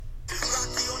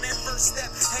first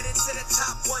step, headed to the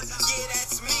top one. Yeah,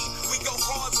 that's me. We go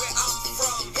hard where I'm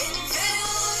from. In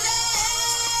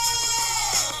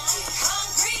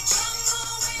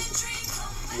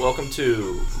Philly. Welcome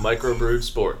to MicroBrewed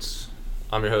Sports.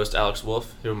 I'm your host, Alex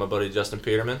Wolf, here with my buddy Justin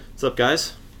Peterman. What's up,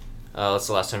 guys? That's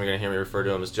the last time you're going to hear me refer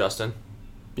to him as Justin.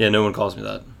 Yeah, no one calls me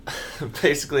that.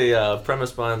 Basically,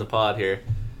 premise behind the pod here,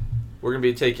 we're going to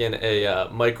be taking a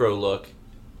micro look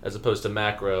as opposed to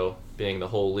macro, being the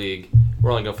whole league. We're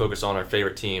only going to focus on our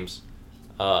favorite teams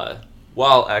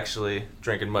while actually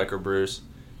drinking microbrews.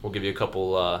 We'll give you a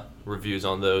couple reviews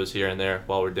on those here and there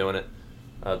while we're doing it.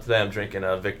 Today I'm drinking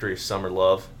Victory Summer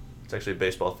Love. It's actually a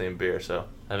baseball-themed beer, so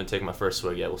I haven't taken my first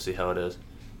swig yet. We'll see how it is.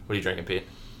 What are you drinking, Pete?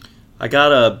 I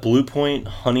got a Blue Point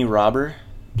Honey Robber.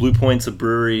 Blue Point's a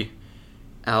brewery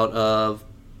out of,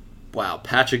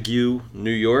 Patchogue,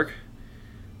 New York.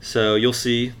 So you'll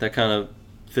see that kind of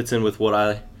fits in with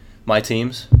my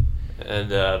teams. And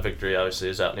Victory obviously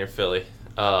is out near Philly.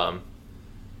 So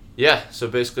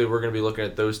basically we're going to be looking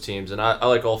at those teams. And I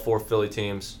like all four Philly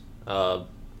teams. Born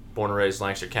and raised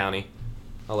Lancaster County.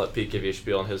 I'll let Pete give you a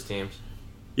spiel on his teams.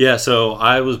 Yeah, so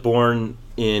I was born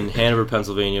in Hanover,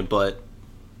 Pennsylvania, but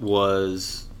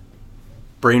was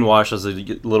brainwashed as a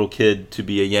little kid to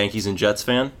be a Yankees and Jets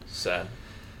fan. Sad.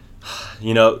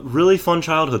 Really fun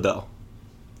childhood, though.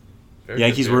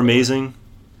 Yankees were amazing.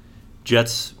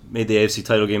 Jets made the AFC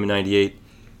title game in 98,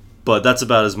 but that's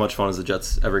about as much fun as the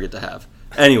Jets ever get to have.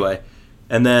 Anyway,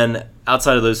 and then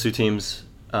outside of those two teams,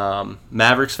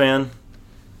 Mavericks fan,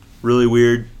 really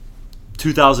weird.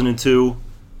 2002,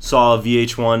 saw a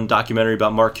VH1 documentary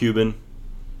about Mark Cuban,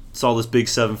 saw this big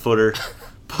 7-footer,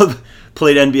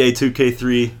 played NBA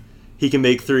 2K3, he can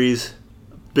make threes,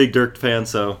 big Dirk fan,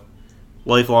 so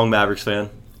lifelong Mavericks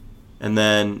fan. And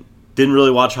then didn't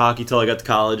really watch hockey till I got to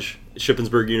college,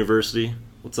 Shippensburg University.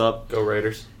 What's up? Go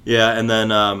Raiders. Yeah, and then,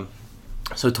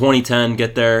 so 2010,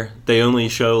 get there. They only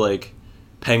show,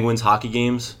 Penguins hockey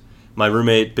games. My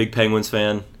roommate, big Penguins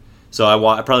fan. So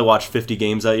I probably watched 50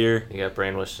 games that year. You got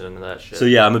brainwashed into that shit. So,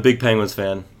 yeah, I'm a big Penguins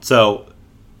fan. So,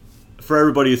 for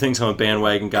everybody who thinks I'm a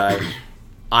bandwagon guy,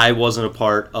 I wasn't a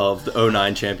part of the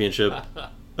 09 championship,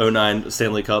 09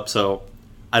 Stanley Cup, so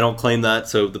I don't claim that.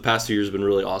 So, the past 2 years have been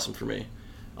really awesome for me,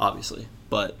 obviously.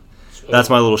 But that's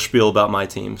my little spiel about my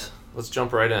teams. Let's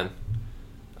jump right in.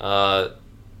 We're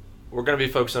going to be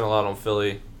focusing a lot on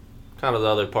Philly. Kind of the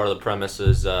other part of the premise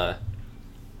is I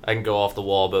can go off the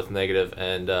wall, both negative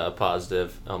and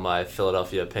positive, on my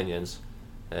Philadelphia opinions.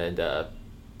 And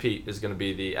Pete is going to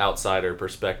be the outsider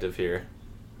perspective here,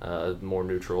 more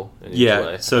neutral in each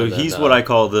way. So he's what I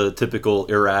call the typical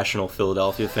irrational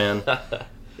Philadelphia fan.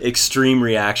 Extreme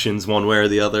reactions one way or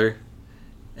the other.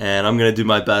 And I'm going to do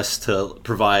my best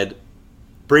to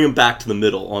bring him back to the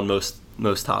middle on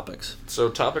most topics. So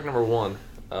topic number one,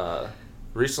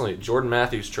 recently Jordan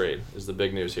Matthews trade is the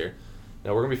big news here.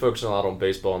 Now we're going to be focusing a lot on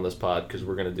baseball on this pod because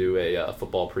we're going to do a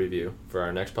football preview for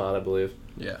our next pod, I believe.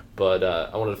 Yeah. But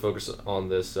I wanted to focus on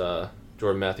this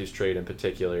Jordan Matthews trade in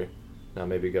particular. Now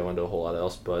maybe go into a whole lot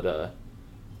else, but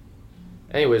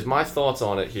anyways, my thoughts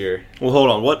on it here. Well, hold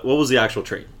on. What was the actual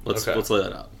trade? Let's lay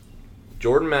that out.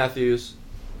 Jordan Matthews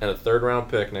and a 3rd-round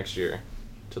pick next year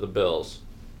to the Bills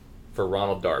for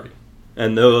Ronald Darby.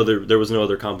 And there was no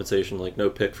other compensation, no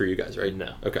pick for you guys, right?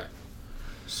 No. Okay.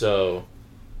 So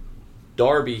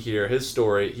Darby here, his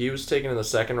story, he was taken in the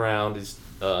 2nd round. He's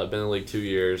been in the league 2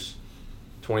 years.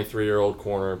 23-year-old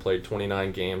corner, played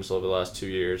 29 games over the last 2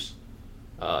 years.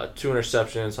 2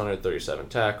 interceptions, 137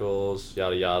 tackles,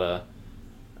 yada yada.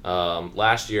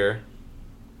 Last year,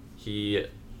 he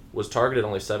was targeted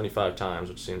only 75 times,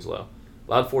 which seems low.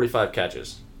 Allowed 45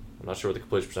 catches. I'm not sure what the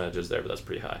completion percentage is there, but that's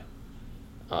pretty high.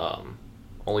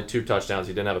 Only 2 touchdowns.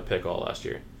 He didn't have a pick all last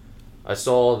year. I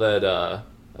saw that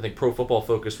I think Pro Football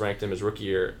Focus ranked him his rookie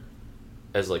year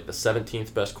as the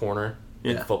 17th best corner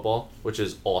in football, which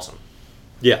is awesome.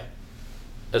 Yeah.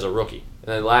 As a rookie. And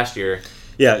then last year,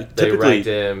 they ranked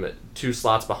him 2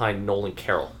 slots behind Nolan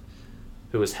Carroll,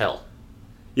 who was hell.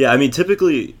 Yeah, I mean,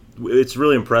 typically it's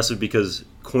really impressive because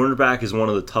cornerback is one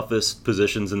of the toughest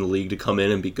positions in the league to come in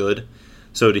and be good.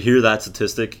 So to hear that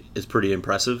statistic is pretty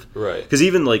impressive. Right. Because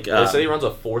even they said he runs a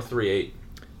 4.38.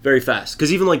 Very fast.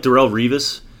 Because even Darrelle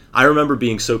Revis, I remember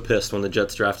being so pissed when the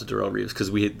Jets drafted Darrelle Revis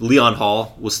because Leon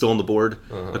Hall was still on the board,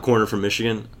 a corner from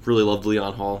Michigan. Really loved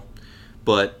Leon Hall.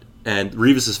 And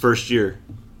Revis' first year,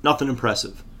 nothing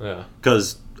impressive. Yeah.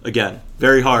 Because, again,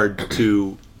 very hard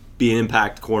to be an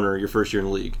impact corner your first year in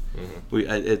the league.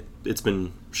 Mm-hmm. It's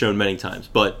been shown many times.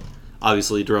 But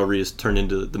obviously Darrelle Revis turned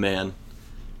into the man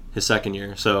his second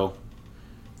year. So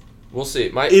we'll see.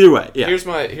 Either way, yeah. Here's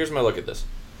my look at this.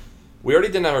 We already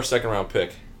didn't have our 2nd round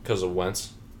pick because of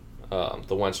Wentz.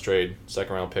 The Wentz trade,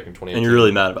 second round pick in 2018. And you're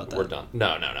really mad about that? We're done.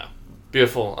 No.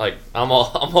 Beautiful. Like I'm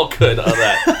all good on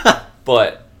that.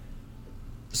 But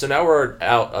so now we're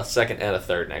out a second and a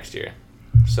third next year.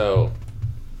 So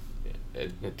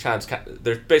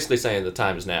they're basically saying the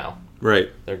time is now. Right.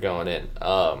 They're going in.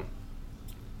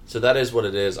 So that is what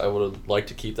it is. I would have liked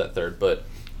to keep that third, but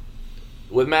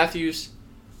with Matthews,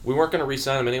 we weren't going to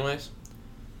re-sign him anyways.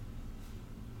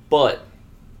 But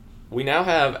we now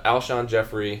have Alshon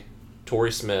Jeffrey,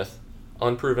 Torrey Smith,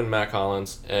 unproven Mac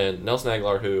Hollins, and Nelson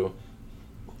Aguilar, who,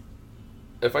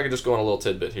 if I could just go on a little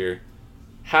tidbit here,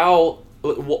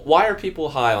 why are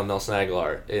people high on Nelson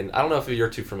Aguilar? And I don't know if you're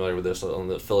too familiar with this on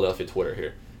the Philadelphia Twitter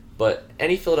here, but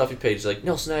any Philadelphia page is like,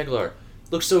 Nelson Aguilar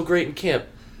looks so great in camp.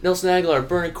 Nelson Aguilar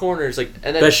burning corners, like,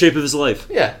 and then best shape of his life.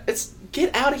 Yeah, it's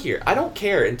get out of here. I don't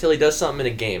care until he does something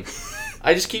in a game.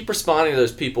 I just keep responding to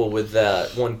those people with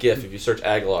one GIF. If you search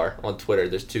Aguilar on Twitter,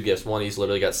 there's two GIFs. One, he's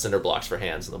literally got cinder blocks for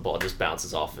hands, and the ball just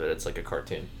bounces off of it. It's like a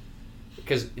cartoon.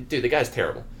 Because, dude, the guy's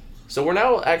terrible. So we're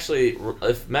now actually,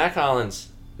 if Mac Hollins,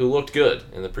 who looked good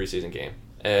in the preseason game,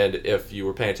 and if you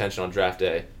were paying attention on draft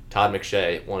day, Todd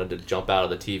McShay wanted to jump out of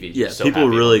the TV. Yeah, so people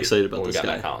were really excited about when this we got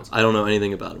guy. Mac Hollins. I don't know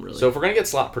anything about him, really. So if we're going to get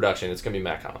slot production, it's going to be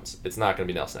Mac Hollins. It's not going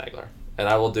to be Nelson Aguilar. And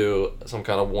I will do some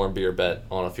kind of warm beer bet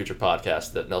on a future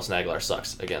podcast that Nelson Aguilar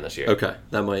sucks again this year. Okay,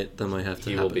 that might have to happen.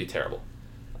 He will be terrible.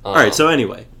 All right, so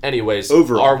anyways,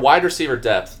 overall, our wide receiver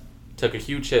depth took a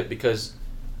huge hit because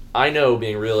I know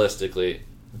being realistic,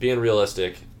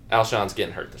 Alshon's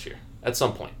getting hurt this year at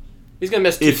some point. He's going to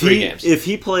miss 3 games. If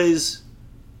he plays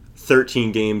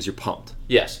 13 games, you're pumped.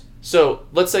 Yes. So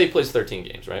let's say he plays 13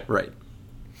 games, right? Right.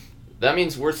 That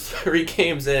means we're 3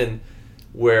 games in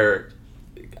where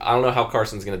I don't know how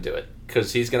Carson's going to do it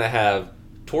because he's going to have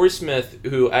Torrey Smith,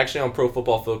 who actually on Pro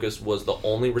Football Focus was the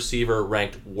only receiver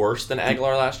ranked worse than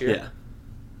Aguilar last year. Yeah.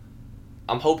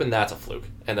 I'm hoping that's a fluke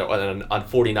and on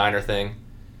 49er thing.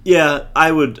 Yeah,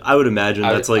 I would imagine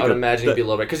that's like. I would imagine he'd be a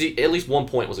little bit because he at least one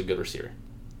point was a good receiver.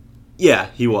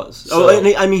 Yeah, he was. So,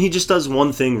 and he just does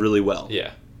one thing really well.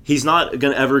 Yeah. He's not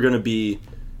ever going to be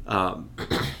a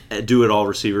do-it-all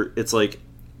receiver. It's like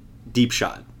deep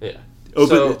shot. Yeah.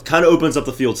 It kind of opens up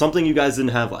the field, something you guys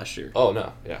didn't have last year. Oh,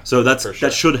 no, yeah. So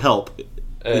that should help in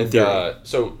and, theory.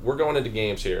 So we're going into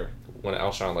games here when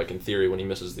Alshon, like in theory, when he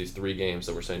misses these 3 games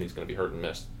that we're saying he's going to be hurt and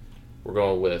missed, we're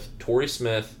going with Torrey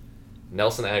Smith,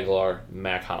 Nelson Aguilar,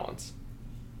 Mac Hollins.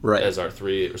 Right. As our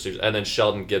 3 receivers. And then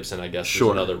Sheldon Gibson, I guess, is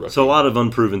another rookie. So a lot of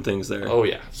unproven things there. Oh,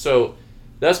 yeah. So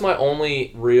that's my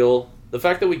only real... The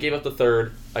fact that we gave up the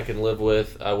third, I can live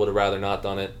with. I would have rather not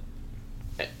done it.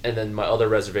 And then my other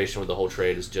reservation with the whole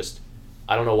trade is just...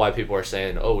 I don't know why people are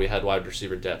saying, oh, we had wide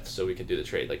receiver depth, so we can do the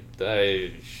trade. Like,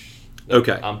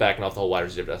 okay. I'm backing off the whole wide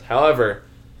receiver depth. However,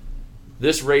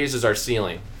 this raises our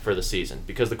ceiling for the season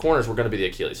because the corners were going to be the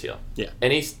Achilles heel. Yeah.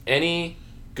 Any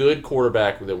good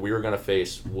quarterback that we were going to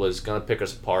face was going to pick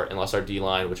us apart unless our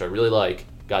D-line, which I really like,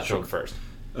 got to him first.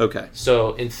 Okay.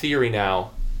 So, in theory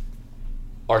now,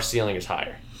 our ceiling is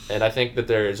higher. And I think that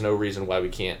there is no reason why we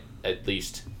can't at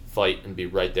least fight and be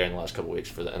right there in the last couple weeks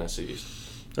for the NFC East.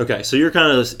 Okay, so you're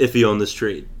kind of iffy on this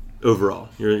trade overall.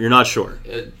 You're not sure.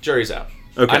 Jury's out.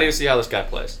 Okay. I need to see how this guy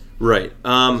plays. Right.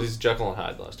 He's Jekyll and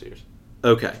Hyde the last 2 years.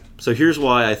 Okay, so here's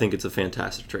why I think it's a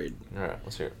fantastic trade. All right,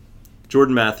 let's hear it.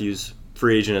 Jordan Matthews,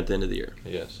 free agent at the end of the year.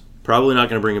 Yes. Probably not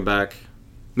going to bring him back.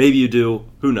 Maybe you do.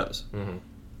 Who knows? Mm-hmm.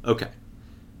 Okay.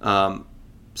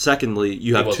 Secondly,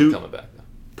 you have wasn't coming back, though.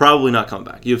 Probably not coming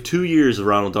back. You have 2 years of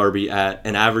Ronald Darby at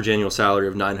an average annual salary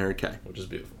of $900K. Which is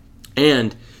beautiful.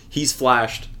 And he's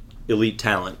flashed elite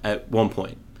talent at one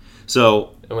point.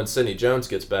 So, and when Sidney Jones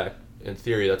gets back, in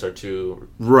theory, that's our 2.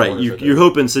 Right. You're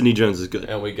hoping Sidney Jones is good.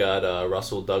 And we got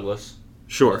Russell Douglas.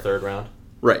 Sure. In the 3rd round.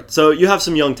 Right. So you have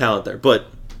some young talent there, but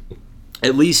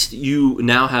at least you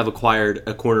now have acquired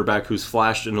a cornerback who's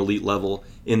flashed an elite level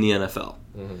in the NFL.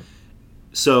 Mm-hmm.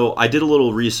 So I did a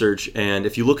little research, and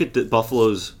if you look at the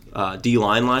Buffalo's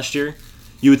D-line last year,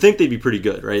 you would think they'd be pretty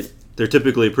good, right? They're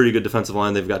typically a pretty good defensive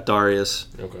line. They've got Darius.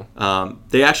 Okay.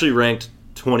 They actually ranked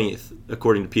 20th,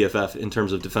 according to PFF, in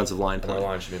terms of defensive line play. And our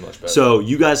line should be much better. So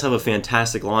you guys have a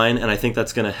fantastic line, and I think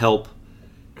that's going to help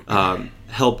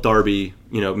Darby,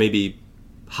 maybe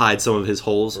hide some of his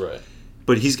holes. Right.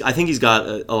 But I think he's got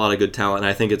a lot of good talent, and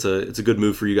I think it's a good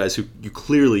move for you guys who you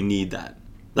clearly need that.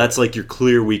 That's like your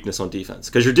clear weakness on defense,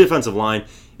 because your defensive line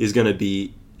is going to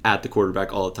be at the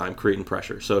quarterback all the time, creating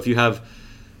pressure. So if you have,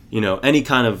 any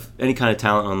kind of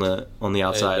talent on the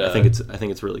outside, I think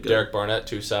it's really good. Derek Barnett,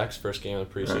 2 sacks, first game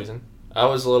of the preseason. Right. I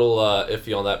was a little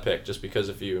iffy on that pick, just because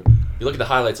if you look at the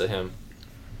highlights of him,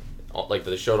 like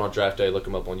they showed on draft day, look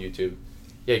him up on YouTube.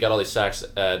 he got all these sacks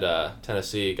at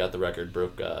Tennessee. Got the record,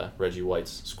 broke Reggie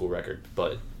White's school record.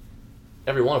 But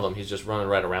every one of them, he's just running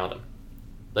right around him.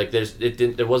 Like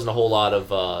there wasn't a whole lot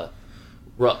of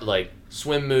like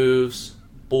swim moves,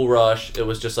 bull rush. It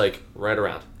was just like right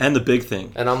around. And the big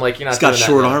thing. And I'm like, you're not. He's got doing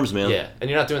short that arms, man. Yeah, and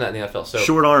you're not doing that in the NFL. So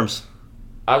short arms.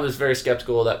 I was very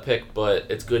skeptical of that pick, but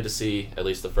it's good to see at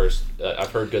least the first.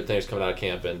 I've heard good things coming out of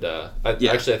camp, and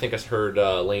actually I think I heard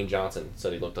Lane Johnson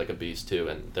said he looked like a beast too,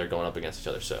 and they're going up against each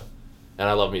other. So, and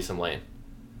I love me some Lane.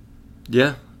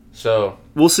 Yeah. So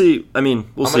we'll see. I mean,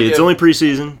 we'll see. It's only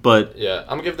preseason, but yeah,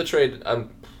 I'm gonna give the trade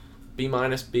B-,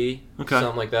 B, okay,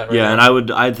 something like that. Right yeah, now.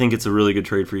 and I'd think it's a really good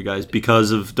trade for you guys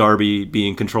because of Darby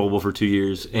being controllable for 2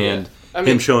 years and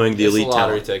him showing the elite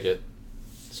talent. It's a lottery ticket.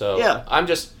 So yeah,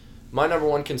 my number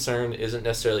one concern isn't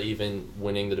necessarily even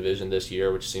winning the division this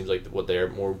year, which seems like what they're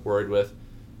more worried with.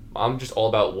 I'm just all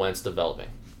about Wentz developing,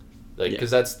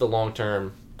 because that's the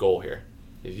long-term goal here.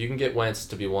 If you can get Wentz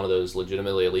to be one of those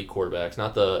legitimately elite quarterbacks,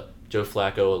 not the Joe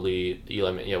Flacco elite,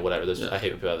 Eli, whatever. I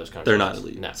hate when people have those conversations. They're not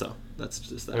elite, no. So that's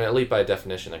just that. I mean, elite by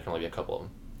definition, there can only be a couple of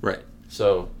them. Right.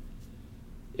 So,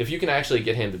 if you can actually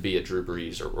get him to be a Drew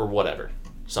Brees or whatever,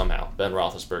 somehow, Ben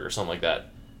Roethlisberger, something like that,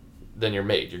 then you're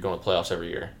made. You're going to playoffs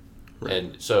every year. Right.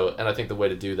 And I think the way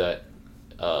to do that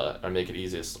or make it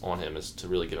easiest on him is to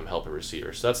really give him help at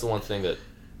receiver. So that's the one thing that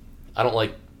I don't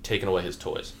like taking away his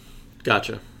toys.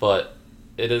 Gotcha. But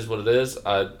it is what it is.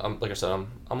 I'm like I said,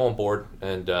 I'm on board,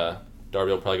 and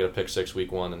Darby will probably get a pick 6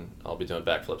 week 1, and I'll be doing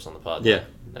backflips on the pod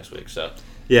next week. So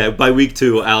by week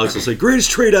 2, Alex will say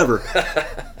greatest trade ever.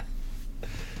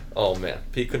 Oh man,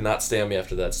 Pete could not stand me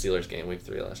after that Steelers game week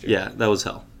 3 last year. Yeah, that was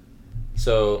hell.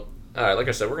 So. All right, like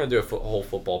I said, we're going to do a whole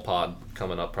football pod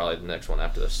coming up, probably the next one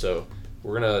after this. So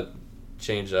we're going to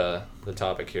change the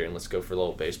topic here, and let's go for a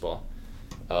little baseball.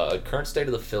 Current state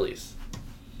of the Phillies.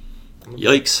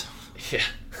 Yikes. Yeah.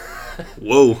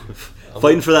 Whoa.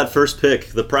 Fighting for that first pick.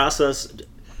 The process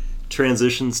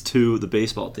transitions to the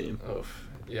baseball team. Oh,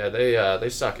 yeah, they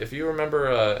suck. If you remember,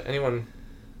 anyone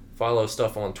follow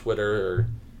stuff on Twitter or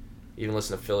even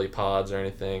listen to Philly pods or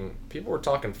anything, people were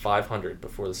talking 500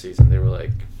 before the season. They were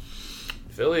like,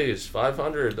 Phillies,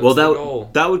 500, that's the goal.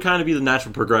 That would kind of be the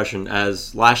natural progression,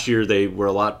 as last year they were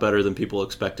a lot better than people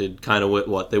expected. Kind of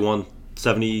what? They won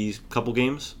 70 couple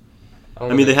games?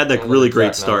 I mean, they had that really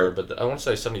great start. Number, but I want to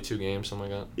say 72 games, something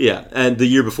like that. Yeah, and the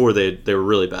year before they were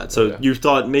really bad. So you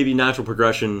thought maybe natural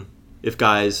progression, if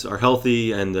guys are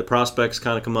healthy and the prospects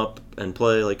kind of come up and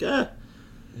play,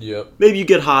 Yep. maybe you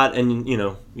get hot and,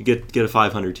 you get a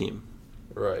 500 team.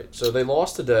 Right. So they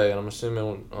lost today, and I'm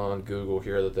assuming on Google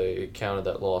here that they counted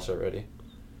that loss already.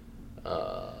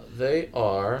 They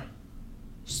are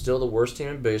still the worst team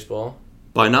in baseball.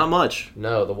 By not much.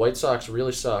 No, the White Sox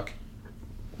really suck.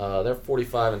 They're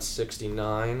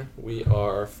 45-69. We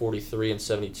are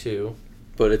 43-72.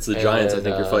 But it's the Giants I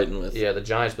think you're fighting with. Yeah, the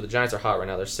Giants, but the Giants are hot right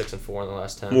now. They're 6-4 in the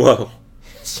last 10. Whoa.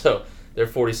 So they're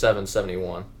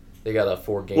 47-71. They got a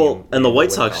 4-game. Well, and the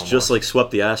White Sox just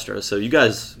swept the Astros. So you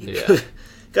guys,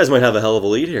 guys might have a hell of a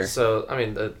lead here. So I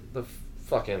mean, the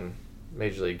fucking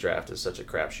Major League Draft is such a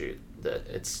crapshoot that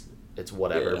it's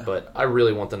whatever. Yeah. But I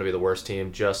really want them to be the worst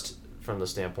team, just from the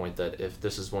standpoint that if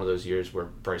this is one of those years where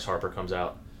Bryce Harper comes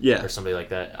out, or somebody like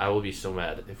that, I will be so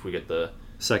mad if we get the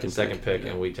second pick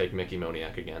and we take Mickey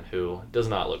Moniak again, who does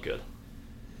not look good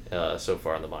so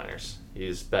far in the minors.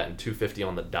 He's batting .250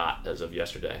 on the dot as of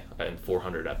yesterday and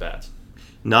 400 at bats.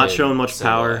 Not showing much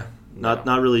power.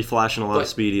 Not really flashing a lot of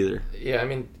speed either. Yeah, I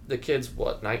mean, the kid's,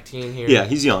 19 here? Yeah,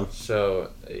 he's young.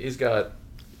 So he's got,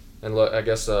 and look, I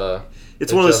guess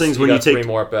it's one of those things when you take 3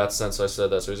 more at-bats since I said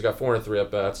that. So he's got 403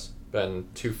 at-bats, batting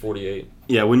 .248.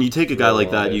 Yeah, when you take a guy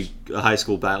like that, a high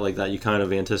school bat like that, you kind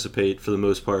of anticipate for the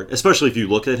most part, especially if you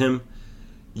look at him,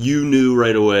 you knew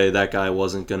right away that guy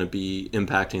wasn't going to be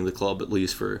impacting the club at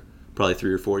least for probably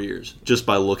 3 or 4 years, just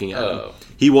by looking at him.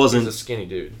 He's a skinny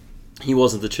dude. He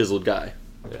wasn't the chiseled guy.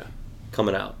 Yeah.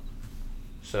 Coming out.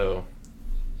 So,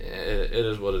 it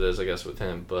is what it is, I guess, with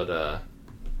him. But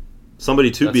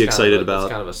somebody to be excited about.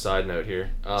 That's kind of a side note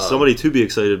here. Somebody to be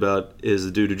excited about is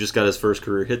the dude who just got his first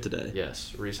career hit today.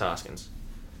 Yes, Rhys Hoskins.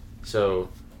 So,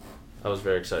 I was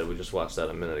very excited. We just watched that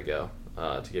a minute ago.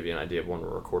 To give you an idea of when we're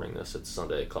recording this, it's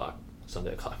Sunday at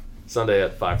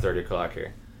 5:30 o'clock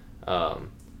here.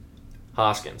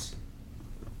 Hoskins.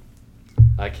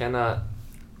 I cannot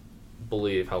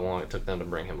believe how long it took them to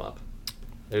bring him up.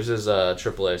 There's his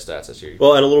AAA stats this year.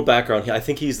 Well, and a little background. I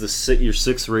think he's your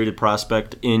 6th rated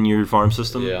prospect in your farm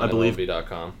system, I believe.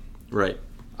 MLB.com. Right.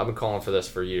 I've been calling for this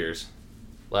for years.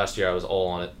 Last year I was all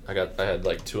on it. I had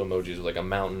 2 emojis with a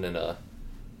mountain and a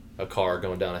a car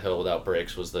going down a hill without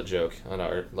brakes was the joke on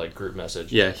our group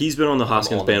message. Yeah, he's been on the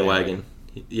Hoskins bandwagon.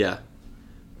 Yeah.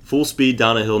 Full speed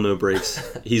down a hill, no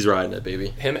brakes. He's riding it, baby.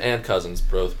 Him and Cousins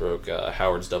both broke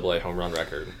Howard's AA home run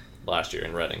record last year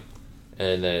in Reading.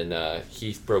 And then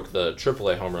Heath broke the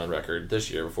AAA home run record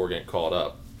this year before getting called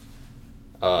up.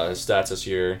 His stats this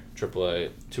year,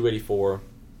 AAA, 284,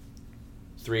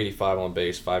 385 on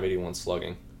base, 581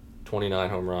 slugging, 29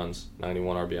 home runs,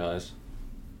 91 RBIs.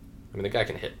 I mean, the guy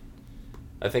can hit.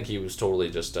 I think he was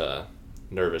totally just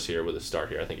nervous here with his start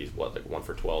here. I think he's, 1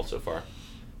 for 12 so far.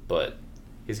 But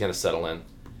he's going to settle in.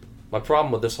 My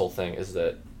problem with this whole thing is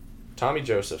that Tommy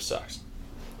Joseph sucks.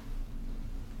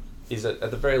 He's at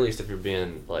the very least, if you're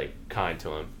being kind to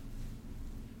him,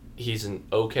 he's an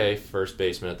okay first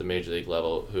baseman at the major league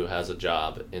level who has a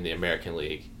job in the American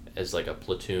League as a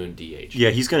platoon DH. Yeah,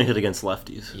 he's going to hit against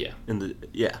lefties.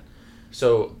 Yeah.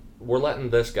 So we're letting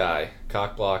this guy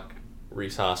cockblock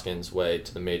Rhys Hoskins' way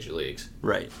to the major leagues.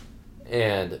 Right.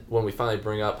 And when we finally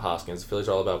bring up Hoskins, the Phillies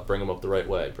are all about bring him up the right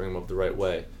way.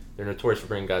 They're notorious for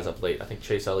bringing guys up late. I think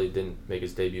Chase Elliott didn't make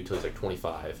his debut until he was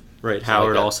 25. Right.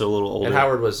 Howard also a little older. And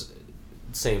Howard was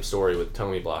same story with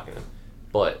Tony blocking him.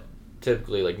 But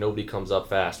typically, nobody comes up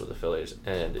fast with the Phillies,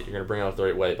 and you're going to bring him up the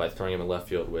right way by throwing him in left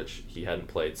field, which he hadn't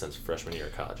played since freshman year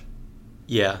of college.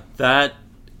 Yeah, that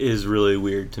is really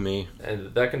weird to me.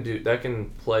 And that can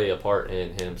play a part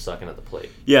in him sucking at the plate.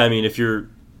 Yeah, I mean,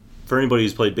 for anybody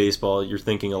who's played baseball, you're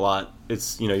thinking a lot.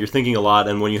 You're thinking a lot,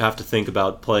 and when you have to think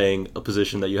about playing a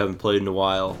position that you haven't played in a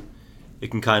while, it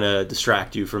can kind of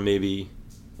distract you from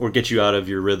or get you out of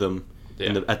your rhythm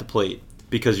at the plate,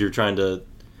 because you're trying to,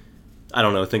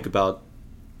 think about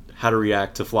how to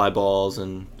react to fly balls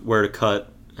and where to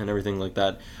cut and everything like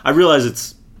that. I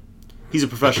realize he's a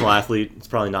professional athlete. It's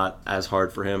probably not as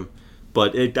hard for him,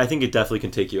 but I think it definitely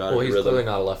can take you out of your rhythm. Well, he's clearly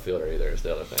not a left fielder either, is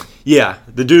the other thing. Yeah,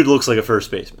 the dude looks like a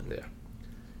first baseman. Yeah.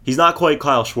 He's not quite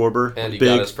Kyle Schwarber. And he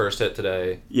got his first hit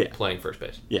today playing first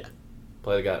base. Yeah.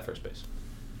 Play the guy at first base.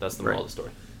 That's the moral of the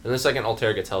story. And the second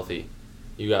Altair gets healthy,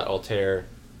 you got Altair,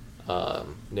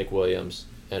 Nick Williams,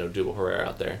 and Odubel Herrera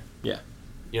out there. Yeah.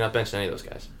 You're not benching any of those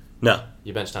guys. No.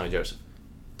 You bench Tommy Joseph.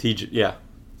 TJ, yeah.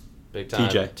 Big time.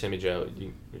 TJ. Timmy Joe,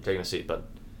 you're taking a seat, bud.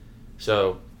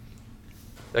 So,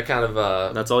 that kind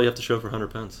of... that's all you have to show for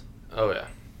 100 pounds. Oh, yeah.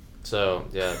 So,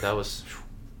 yeah, that was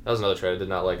another trade I did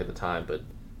not like at the time, but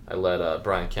I let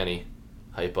Brian Kenny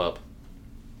hype up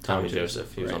Tommy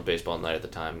Joseph. He was on Baseball Night at the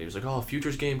time, and he was like, "Oh,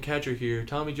 Futures Game catcher here,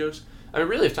 Tommy Joseph." I mean,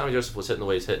 really, if Tommy Joseph was hitting the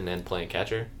way he's hitting and playing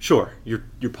catcher... Sure, you're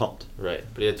pumped. Right,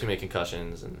 but he had too many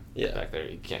concussions, and back there,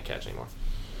 he can't catch anymore.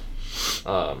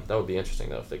 That would be interesting,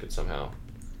 though, if they could somehow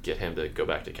get him to go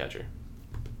back to catcher.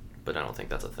 But I don't think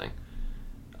that's a thing.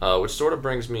 Which sort of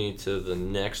brings me to the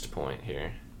next point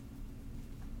here.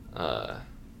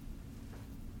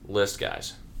 List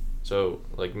guys. So,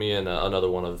 me and another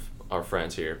one of our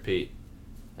friends here, Pete,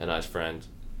 and I's friend,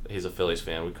 he's a Phillies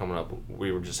fan.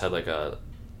 We just had a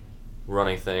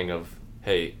running thing of,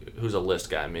 hey, who's a list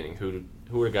guy? Meaning,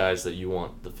 who are guys that you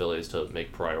want the Phillies to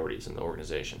make priorities in the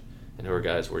organization, and who are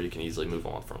guys where you can easily move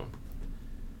on from them.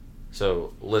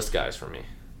 So, list guys for me.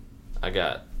 I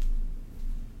got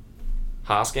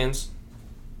Hoskins,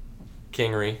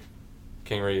 Kingery,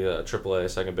 AAA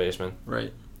second baseman.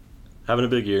 Right. Having a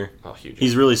big year. Oh, huge.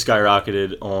 He's really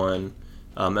skyrocketed on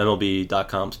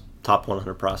MLB.com's top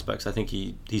 100 prospects. I think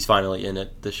he's finally in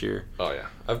it this year. Oh, yeah.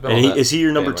 I've been is he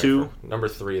your number 2? Number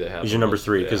 3 they have. He's your number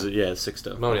 3 because, it's 6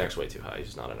 stuff. Moniak's way too high.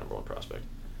 He's not a number 1 prospect.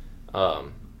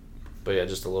 But, yeah,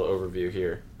 just a little overview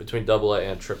here. Between AA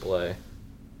and AAA,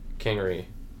 Kingery,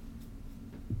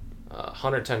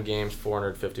 110 games,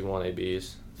 451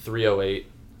 ABs, 308,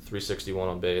 361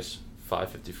 on base,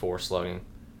 554 slugging,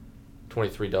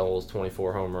 23 doubles,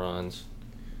 24 home runs,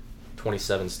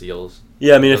 27 steals.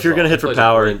 Yeah, I mean, if you're going to hit for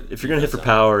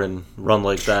power and run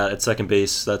like that at second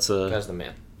base, that's the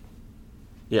man.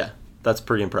 Yeah, that's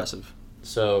pretty impressive.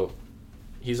 So,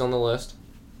 he's on the list.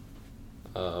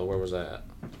 Where was I at?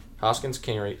 Hoskins,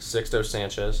 Kingery, Sixto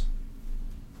Sanchez.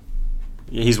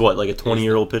 Yeah, he's what, a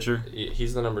 20-year-old pitcher?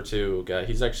 He's the number 2 guy.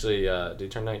 He's actually, did he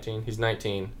turn 19? He's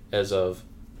 19 as of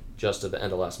just at the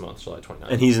end of last month, July 29th.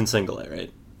 And he's in single A,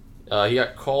 right? He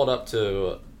got called up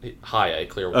to high A,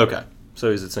 Clearwater. Okay, so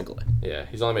he's at single A. Yeah,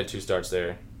 he's only made 2 starts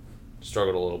there.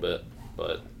 Struggled a little bit,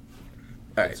 but...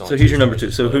 All right, so he's your number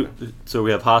 2. So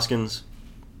we have Hoskins,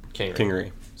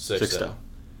 Kingery, Sixto.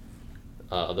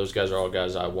 Those guys are all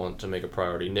guys I want to make a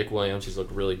priority. Nick Williams, he's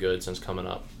looked really good since coming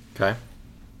up. Okay.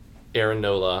 Aaron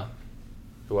Nola,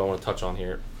 who I want to touch on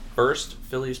here. First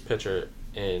Phillies pitcher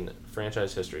in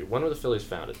franchise history. When were the Phillies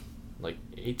founded? like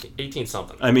 18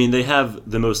 something. I mean, they have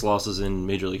the most losses in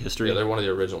Major League history. Yeah, they're one of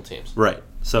the original teams. Right.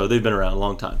 So they've been around a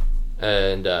long time.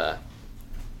 And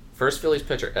first Phillies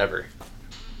pitcher ever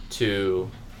to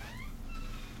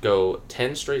go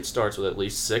 10 straight starts with at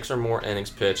least 6 or more innings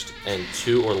pitched and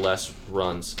 2 or less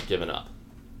runs given up,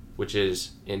 which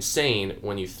is insane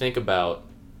when you think about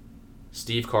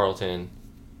Steve Carlton,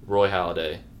 Roy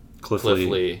Halladay, Cliff Cliff Lee.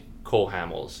 Lee, Cole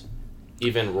Hamels,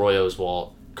 even Roy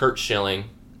Oswalt, Kurt Schilling.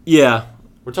 Yeah.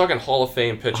 We're talking Hall of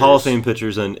Fame pitchers. Hall of Fame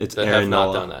pitchers, and it's that Aaron have not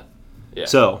Nola. done that. Yeah.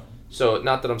 So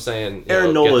not that I'm saying Aaron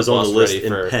get Nola is on bus the list ready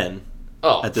in for, pen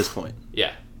Oh, at this point,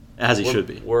 yeah, as he should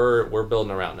be. We're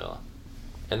building around Nola,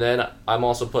 and then I'm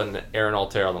also putting Aaron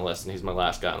Altair on the list, and he's my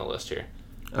last guy on the list here.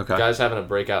 Okay. Guy's having a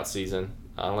breakout season.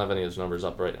 I don't have any of his numbers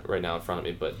up right now in front of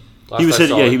me, but He was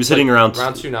hitting. Yeah, he was hitting around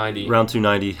 290. Around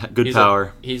 290. Good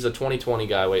power. He's a 2020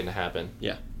 guy waiting to happen.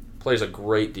 Yeah. Plays a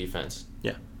great defense.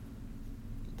 Yeah.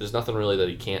 There's nothing really that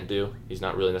he can't do. He's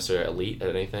not really necessarily elite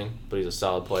at anything, but he's a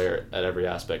solid player at every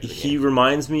aspect of the game. He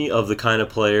reminds me of the kind of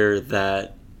player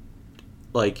that,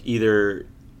 like, either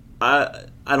I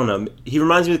don't know. He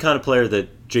reminds me of the kind of player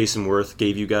that Jason Worth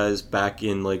gave you guys back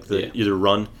in like the either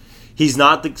run. He's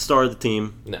not the star of the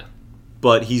team. No.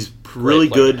 But he's really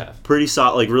player to good, have. pretty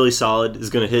solid, like really solid.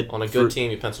 Is going to hit On a good team,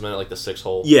 you pencil him in at like the 6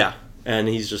 hole. Yeah, and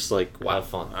he's just like wow, Have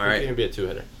fun. All He right, can even be a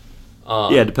 2-hitter.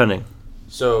 yeah, depending.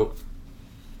 So,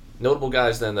 notable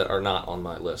guys then that are not on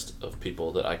my list of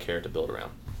people that I care to build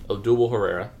around. Odubel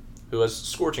Herrera, who is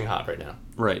scorching hot right now.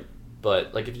 Right.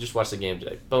 But like if you just watch the game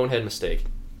today, bonehead mistake.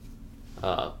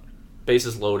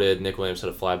 Bases loaded. Nick Williams hit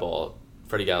a fly ball.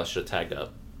 Freddie Gallis should have tagged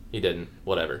up. He didn't.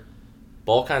 Whatever.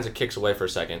 Ball kinds of kicks away for a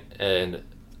second, and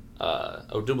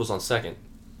Odubel's on second.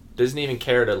 Doesn't even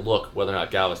care to look whether or not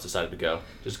Galvis decided to go.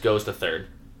 Just goes to third.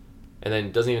 And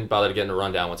then doesn't even bother to get in a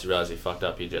rundown once he realizes he fucked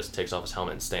up. He just takes off his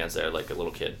helmet and stands there like a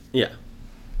little kid. Yeah.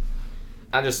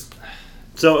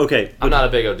 So, okay. I'm not a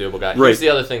big Odubel guy. Right. Here's the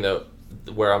other thing, though,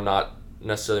 where I'm not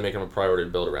necessarily making him a priority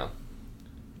to build around.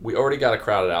 We already got a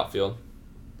crowded outfield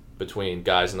between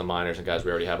guys in the minors and guys we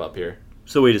already have up here.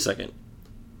 So wait a second.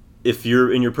 If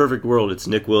you're in your perfect world, it's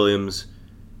Nick Williams,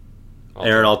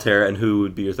 Aaron Altair, and who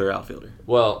would be your third outfielder?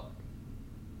 Well,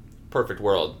 perfect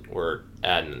world, we're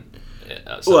adding.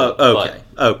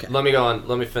 Okay. Let me go on.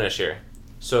 Let me finish here.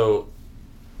 So,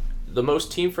 the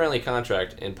most team-friendly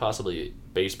contract in possibly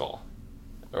baseball,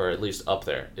 or at least up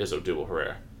there, is Odubel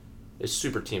Herrera. It's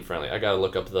super team-friendly. I got to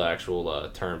look up the actual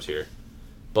terms here,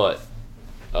 but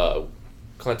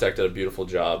Clintek did a beautiful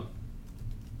job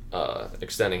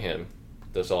extending him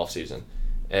this offseason.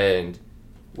 And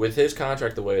with his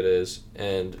contract the way it is,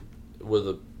 and with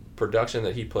the production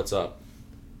that he puts up,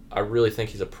 I really think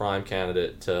he's a prime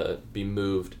candidate to be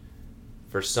moved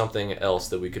for something else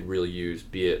that we could really use,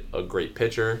 be it a great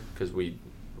pitcher, because we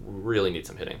really need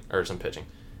some hitting, or some pitching,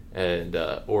 and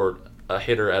or a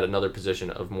hitter at another position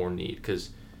of more need.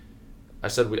 Because I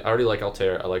said I already like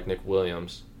Altair, I like Nick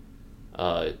Williams.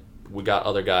 We got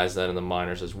other guys then in the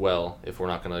minors as well, if we're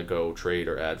not going to go trade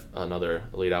or add another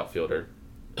elite outfielder,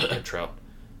 Trout.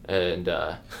 And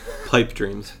pipe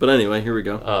dreams. But anyway, here we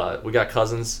go. We got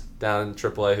Cousins down in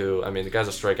AAA, who, I mean, the guy's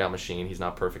a strikeout machine. He's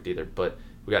not perfect either, but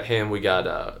we got him. We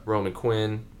got Roman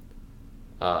Quinn,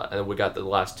 and then we got the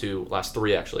last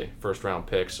three actually, first round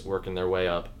picks working their way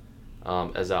up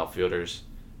as outfielders.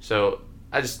 So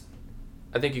I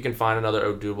think you can find another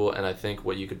Odubel, and I think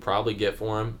what you could probably get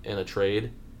for him in a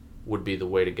trade would be the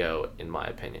way to go, in my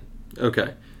opinion.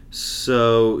 Okay,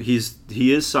 so he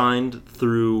is signed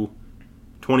through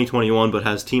 2021, but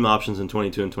has team options in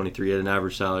 22 and 23 at an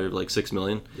average salary of like $6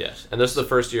 million. Yes, and this is the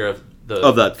first year of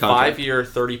that contract. 5-year,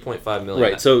 $30.5 million.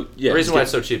 Right. So yeah, the reason why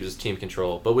it's so cheap is team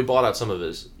control, but we bought out some of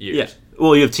his years. Yeah.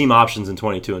 Well, you have team options in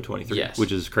 22 and 23, yes,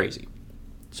 which is crazy.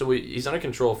 So he's under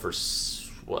control for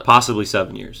what? Possibly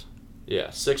 7 years.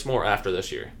 Yeah, 6 more after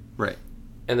this year. Right.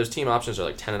 And those team options are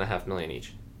like $10.5 million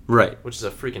each. Right. Which is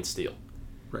a freaking steal.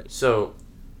 Right. So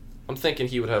I'm thinking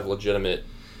he would have legitimate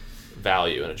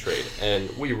value in a trade, and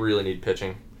we really need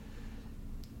pitching.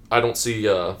 I don't see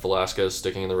Velasquez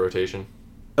sticking in the rotation.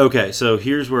 Okay, so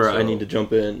here's where I need to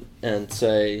jump in and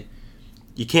say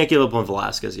you can't give up on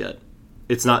Velasquez yet.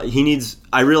 It's not. He needs.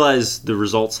 I realize the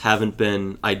results haven't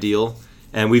been ideal,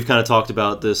 and we've kind of talked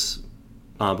about this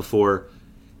before.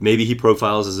 Maybe he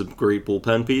profiles as a great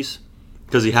bullpen piece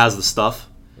because he has the stuff.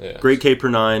 Yeah. Great K per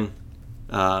 9.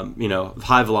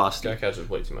 High velocity. Guy catches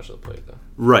way too much of the plate though.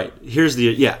 Right. Here's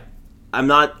the I'm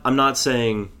not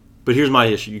saying, but here's my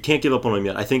issue. You can't give up on him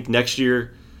yet. I think next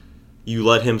year you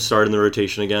let him start in the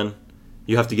rotation again.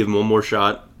 You have to give him one more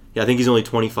shot. Yeah, I think he's only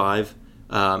 25.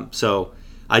 So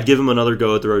I'd give him another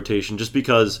go at the rotation just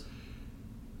because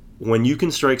when you can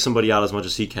strike somebody out as much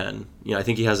as he can, I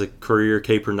think he has a career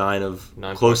K per 9 of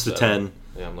 9. close to 10.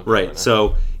 Yeah, I'm looking right. now.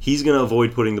 So he's going to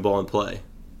avoid putting the ball in play,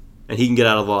 and he can get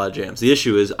out of a lot of jams. The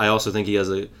issue is, I also think he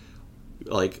has a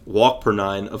walk per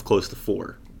 9 of close to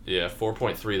 4. Yeah,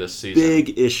 4.3 this season.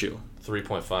 Big issue.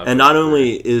 3.5. And not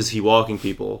only is he walking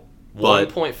people, but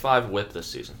 1.5 whip this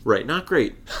season. Right, not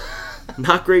great.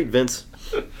 Not great, Vince.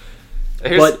 Here's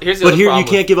the but other here, problem you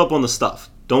can't give up on the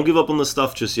stuff. Don't give up on the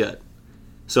stuff just yet.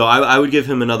 So I would give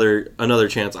him another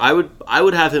chance. I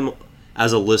would have him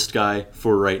as a list guy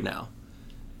for right now.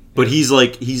 But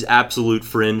he's absolute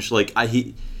fringe. But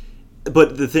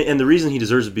the reason he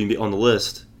deserves to be on the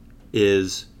list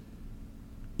is,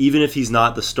 even if he's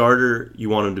not the starter you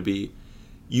want him to be,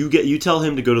 you tell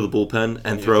him to go to the bullpen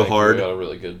and throw hard. Got a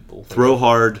really good bullpen. Throw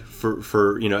hard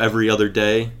for every other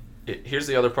day. Here's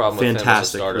the other problem with him as a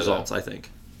Fantastic starter, results, though. I think.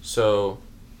 So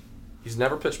he's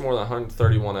never pitched more than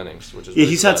 131 innings, which is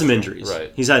he's had some injuries.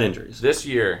 Right. He's had injuries. This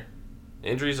year,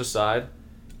 injuries aside,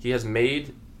 he has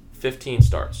made 15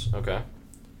 starts. Okay.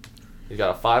 He's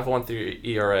got a 5.13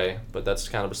 ERA, but that's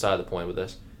kind of beside the point with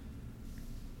this.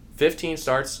 15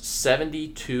 starts,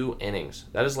 72 innings.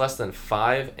 That is less than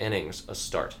 5 innings a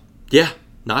start. Yeah,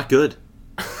 not good.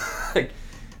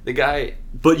 The guy...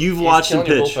 But you've watched him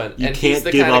pitch. You can't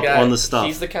give up on the stuff.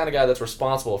 He's the kind of guy that's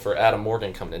responsible for Adam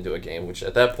Morgan coming into a game, which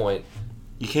at that point...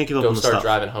 You can't give up on the stuff. Don't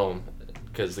start driving home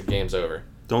because the game's over.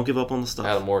 Don't give up on the stuff.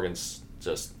 Adam Morgan's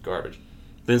just garbage.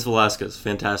 Vince Velasquez,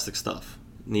 fantastic stuff.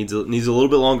 Needs a little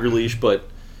bit longer leash, but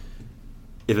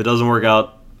if it doesn't work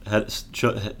out,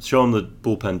 show him the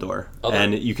bullpen door,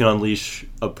 and you can unleash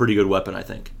a pretty good weapon, I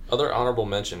think. Other honorable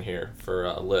mention here for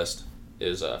a list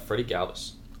is Freddie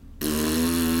Galvis.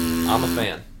 I'm a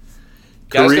fan.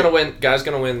 Guy's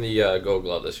gonna win the Gold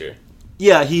Glove this year.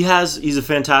 Yeah, he's a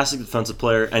fantastic defensive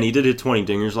player, and he did hit 20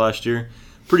 dingers last year.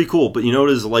 Pretty cool, but you know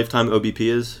what his lifetime OBP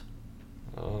is?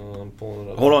 I'm pulling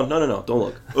it up. Hold on, no, don't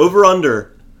look. Over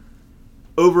under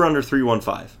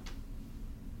 315.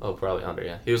 Oh, probably under,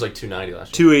 yeah. He was like 290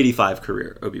 last year. 285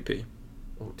 career OBP.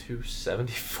 Oh,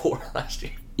 274 last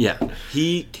year. Yeah,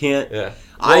 he can't. Yeah,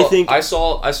 I think I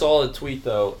saw a tweet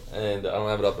though, and I don't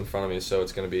have it up in front of me, so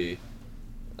it's going to be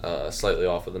slightly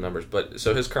off with the numbers. But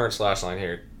so his current slash line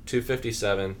here: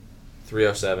 257,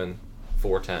 307,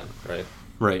 410. Right.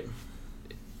 Right.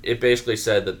 It basically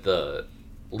said that the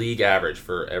league average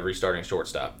for every starting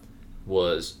shortstop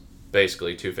was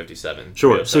basically 257.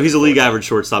 Sure. So he's a league average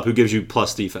shortstop who gives you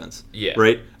plus defense. Yeah.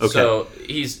 Right? Okay. So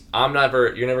you're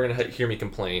never going to hear me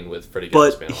complain with Freddie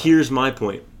Galvis. But here's my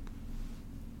point.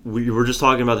 We were just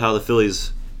talking about how the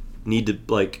Phillies need to,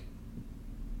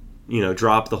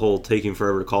 drop the whole taking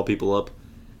forever to call people up.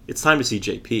 It's time to see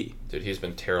JP. Dude, he's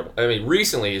been terrible. I mean,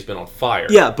 recently he's been on fire.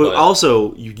 Yeah, but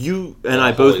also, you and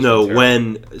I both know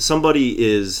when somebody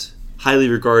is highly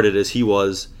regarded as he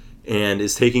was and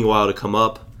is taking a while to come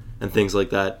up and things like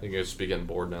that. I think he'll just be getting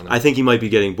bored now. I think he might be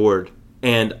getting bored.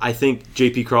 And I think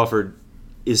J.P. Crawford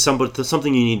is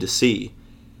something you need to see.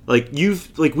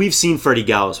 We've seen Freddie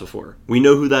Galvis before. We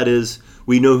know who that is.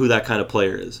 We know who that kind of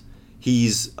player is.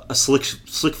 He's a slick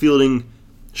fielding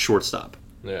shortstop.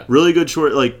 Yeah. Really good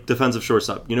defensive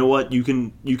shortstop. You know what? You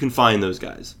can find those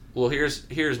guys. Well,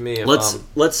 here's me.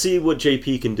 Let's see what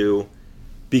JP can do,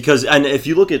 because if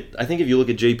you look at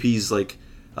JP's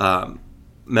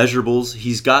measurables,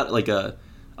 he's got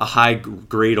a high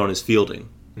grade on his fielding.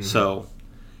 Mm-hmm. So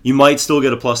you might still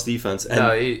get a plus defense.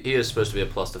 No, he is supposed to be a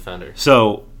plus defender.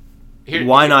 So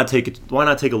why not take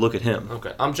a look at him?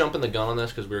 Okay, I'm jumping the gun on this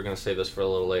because we were going to save this for a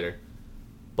little later,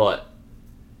 but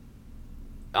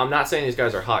I'm not saying these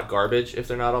guys are hot garbage if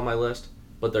they're not on my list,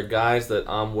 but they're guys that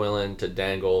I'm willing to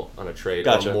dangle on a trade.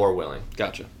 Gotcha. Or more willing.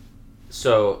 Gotcha.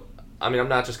 So, I mean, I'm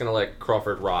not just going to let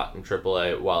Crawford rot in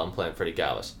AAA while I'm playing Freddie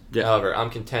Galvis. Yeah. However, I'm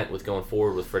content with going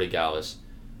forward with Freddie Galvis.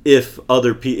 If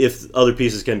other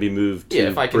pieces can be moved.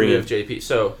 If I can move JP.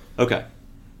 So okay.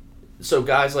 So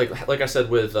guys like I said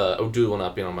with Odubel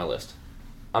not being on my list,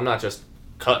 I'm not just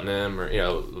cutting him or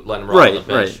letting him rot on the bench.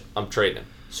 Right. I'm trading him.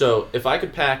 So if I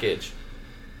could package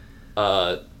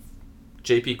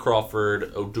J.P.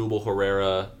 Crawford, Odubel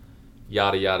Herrera,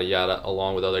 yada yada yada,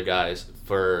 along with other guys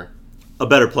for a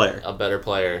better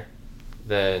player,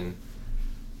 then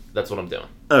that's what I'm doing.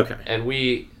 Okay. And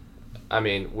we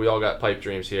all got pipe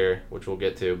dreams here, which we'll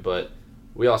get to, but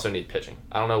we also need pitching.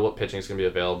 I don't know what pitching is going to be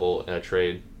available in a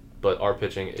trade, but our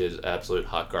pitching is absolute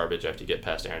hot garbage after you get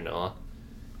past Aaron Nola.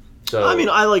 So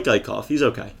I like Eichhoff. He's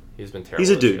okay. He's been terrible. He's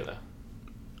a dude. Year, though.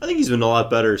 I think he's been a lot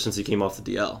better since he came off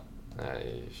the DL.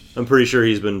 I'm pretty sure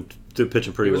he's been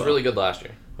pitching pretty well. He was really good last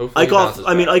year. Hopefully he bounces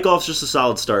back. Eichhoff's just a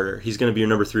solid starter. He's going to be your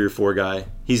number 3 or 4 guy.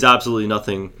 He's absolutely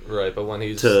nothing. Right, but when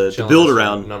he's to build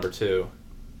around number 2.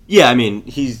 Yeah, I mean,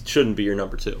 he shouldn't be your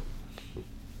number 2.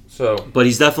 So, but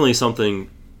he's definitely something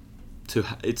to.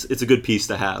 It's a good piece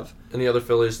to have. Any other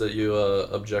Phillies that you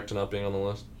object to not being on the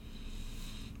list?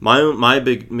 My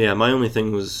only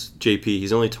thing was JP.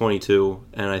 He's only 22,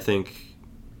 and I think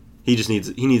he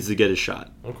needs to get his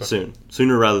shot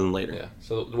sooner rather than later. Yeah.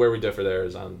 So where we differ there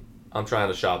is I'm trying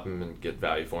to shop him and get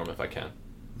value for him if I can.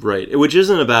 Right, which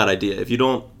isn't a bad idea. If you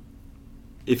don't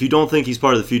think he's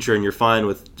part of the future and you're fine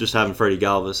with just having Freddie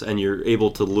Galvis and you're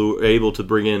able to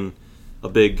bring in a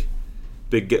big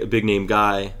name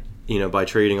guy, by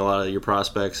trading a lot of your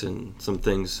prospects and some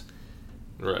things.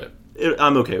 Right.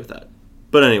 I'm okay with that.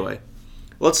 But anyway,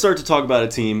 let's start to talk about a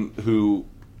team who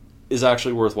is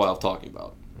actually worthwhile talking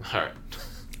about. All right.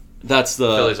 That's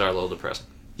the Phillies are a little depressing.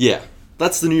 Yeah,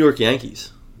 that's the New York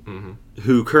Yankees,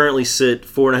 who currently sit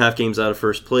 4.5 games out of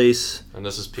first place. And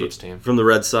this is Pete's team. From the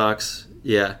Red Sox.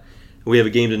 Yeah. We have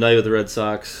a game tonight with the Red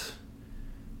Sox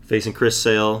facing Chris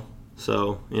Sale.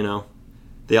 So,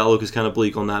 the outlook is kind of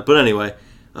bleak on that. But anyway,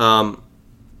 the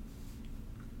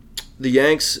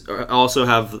Yanks also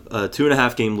have a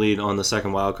 2.5 game lead on the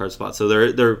second wild card spot. So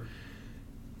they're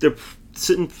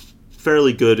sitting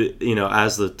fairly good,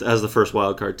 as the first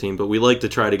wild card team. But we like to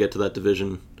try to get to that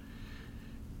division.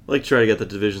 So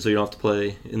you don't have to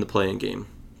play in the play-in game.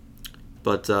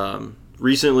 But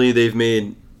recently they've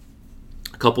made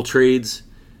a couple trades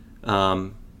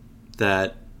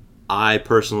that I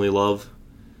personally love.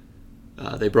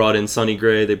 They brought in Sonny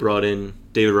Gray. They brought in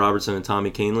David Robertson and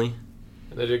Tommy Kahnle.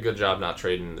 They did a good job not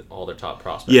trading all their top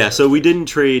prospects. Yeah, so we did not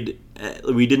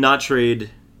trade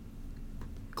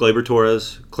Gleyber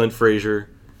Torres, Clint Frazier,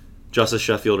 Justice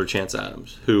Sheffield, or Chance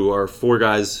Adams, who are 4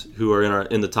 guys who are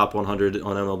in the top 100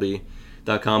 on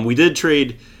MLB.com. We did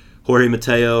trade Jorge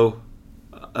Mateo.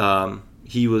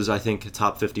 He was, I think, a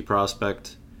top 50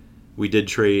 prospect. We did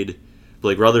trade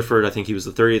Blake Rutherford. I think he was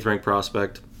the 30th ranked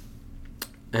prospect.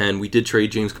 And we did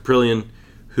trade James Caprillion,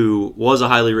 who was a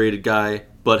highly rated guy,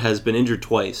 but has been injured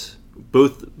twice.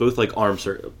 Both like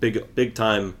big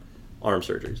time arm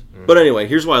surgeries. But anyway,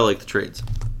 here's why I like the trades.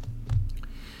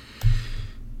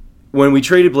 When we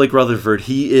traded Blake Rutherford,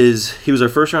 he was our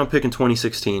first round pick in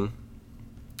 2016.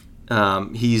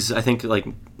 He's, I think, like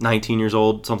 19 years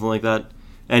old, something like that,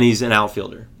 and he's an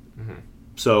outfielder.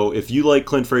 So if you like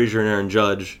Clint Frazier and Aaron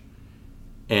Judge,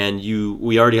 and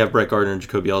we already have Brett Gardner and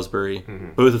Jacoby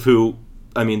Ellsbury, both of who,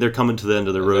 they're coming to the end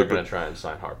of their road. They're going to try and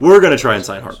sign Harper. We're going to try and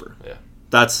sign Harper. Yeah.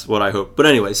 That's what I hope. But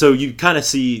anyway, so you kind of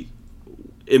see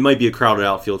it might be a crowded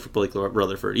outfield for Blake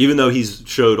Rutherford, even though he's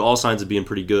showed all signs of being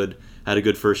pretty good, had a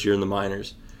good first year in the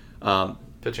minors.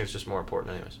 Pitching's just more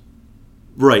important anyways.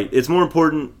 Right. It's more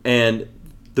important, and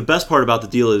the best part about the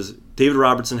deal is David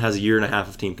Robertson has 1.5 years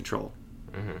of team control.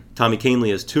 Tommy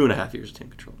Kahnle has 2.5 years of team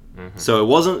control. So it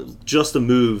wasn't just a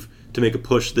move to make a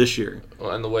push this year.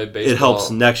 Well, and the way baseball... It helps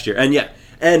next year.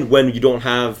 And when you don't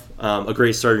have a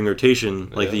great starting rotation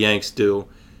like the Yanks do,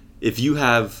 if you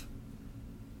have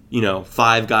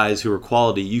 5 guys who are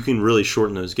quality, you can really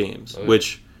shorten those games,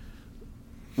 which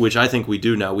I think we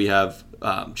do now. We have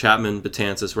Chapman,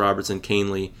 Betances, Robertson,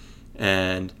 Kahnle,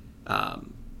 and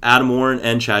Adam Warren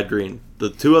and Chad Green. The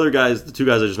two guys I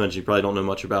just mentioned, you probably don't know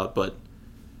much about, but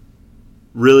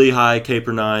really high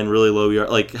K/9, really low yard,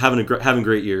 like having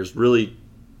great years. Really,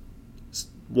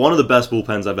 one of the best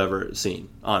bullpens I've ever seen.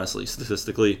 Honestly,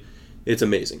 statistically, it's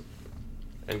amazing.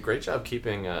 And great job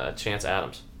keeping Chance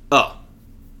Adams. Oh,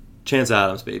 Chance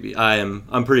Adams, baby!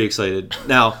 I'm pretty excited.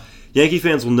 Now, Yankee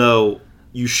fans will know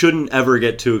you shouldn't ever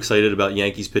get too excited about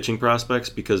Yankees pitching prospects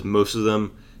because most of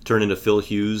them turn into Phil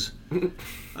Hughes.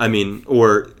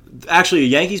 Or actually, a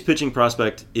Yankees pitching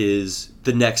prospect is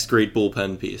the next great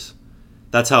bullpen piece.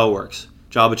 That's how it works.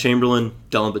 Jabba Chamberlain,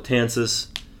 Dellin Betances.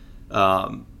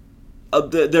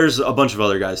 There's a bunch of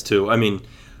other guys, too.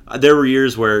 There were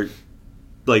years where,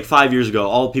 like 5 years ago,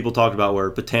 all people talked about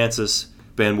were Betances,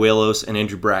 Banuelos, and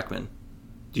Andrew Brackman.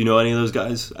 Do you know any of those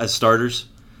guys as starters?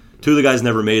 2 of the guys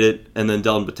never made it, and then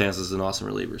Dellin Betances is an awesome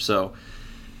reliever. So,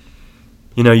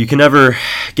 you can never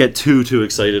get too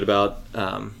excited about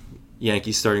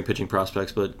Yankees starting pitching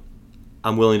prospects, but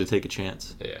I'm willing to take a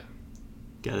chance. Yeah.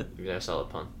 Get it? You got a solid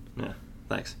pun. Yeah,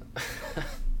 thanks.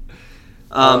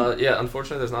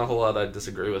 Unfortunately, there's not a whole lot I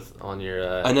disagree with on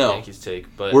your Yankees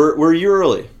take. But we're a year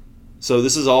early, so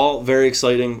this is all very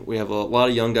exciting. We have a lot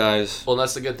of young guys. Well,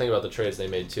 that's the good thing about the trades they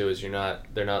made too is they're not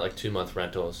like 2-month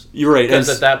rentals. You're right, because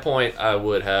at that point I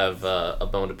would have a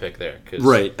bone to pick there.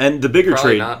 Right, and the bigger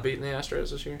probably trade not beating the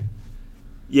Astros this year.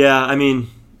 Yeah,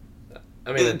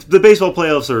 I mean, the baseball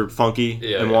playoffs are funky and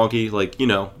Yeah. wonky. Like,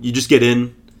 you just get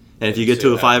in, and if you get See to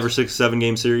a what 5 happens. or 6, 7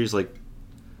 game series, like,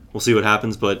 we'll see what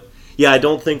happens. But yeah, I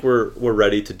don't think we're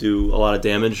ready to do a lot of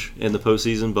damage in the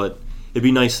postseason, but it'd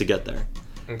be nice to get there.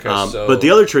 Okay, But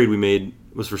the other trade we made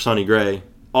was for Sonny Gray.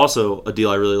 Also, a deal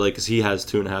I really like because he has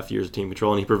 2.5 years of team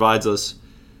control, and he provides us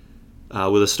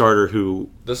with a starter who.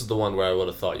 This is the one where I would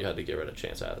have thought you had to get rid of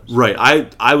Chance Adams. Right,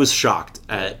 I was shocked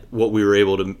at what we were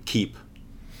able to keep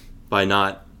by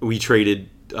not. We traded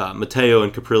Mateo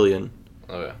and Caprillion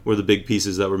Okay. were the big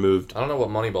pieces that were moved. I don't know what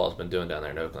Moneyball's been doing down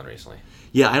there in Oakland recently.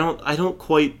 Yeah, I don't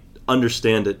quite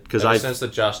understand it because Ever since the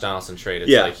Josh Donaldson trade,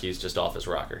 it's Yeah. like he's just off his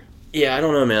rocker. Yeah, I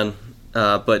don't know, man.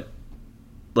 But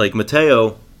like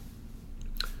Mateo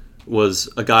was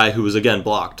a guy who was again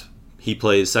blocked. He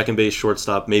plays second base,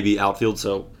 shortstop, maybe outfield.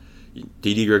 So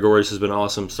Didi Gregorius has been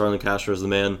awesome. Starlin Castro is the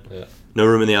man. Yeah. No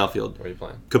room in the outfield. Where are you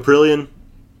playing? Caprillion,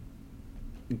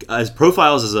 as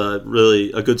profiles as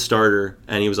a good starter,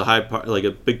 and he was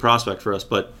a big prospect for us.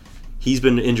 But he's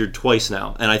been injured twice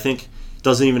now, and I think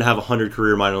doesn't even have 100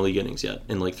 career minor league innings yet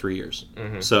in like 3 years.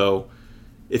 Mm-hmm. So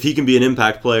if he can be an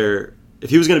impact player, if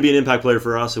he was going to be an impact player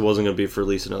for us, it wasn't going to be for at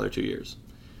least another 2 years.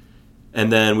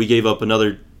 And then we gave up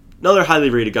another highly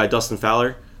rated guy, Dustin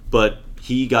Fowler, but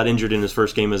he got injured in his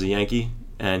first game as a Yankee,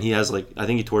 and he has I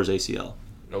think he tore his ACL.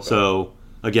 Okay. So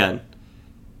again,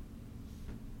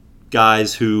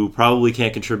 guys who probably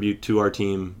can't contribute to our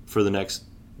team for the next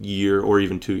year or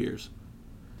even 2 years.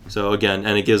 So again,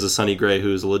 and it gives us Sonny Gray,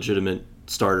 who's a legitimate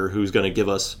starter, who's going to give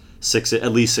us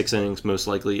at least 6 innings, most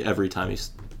likely every time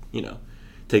he's,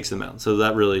 takes them out. So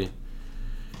that really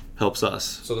helps us.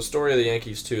 So the story of the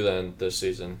Yankees too, then this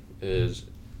season is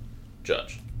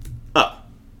Judge. Oh,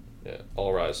 Yeah,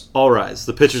 all rise. all rise.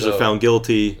 The pitchers are So- found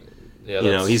guilty.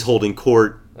 Yeah, He's holding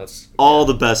court. that's All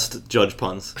the best Judge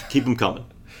puns. Keep them coming.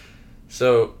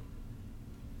 So,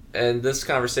 and this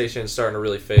conversation is starting to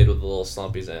really fade with the little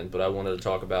slump he's in, but I wanted to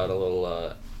talk about a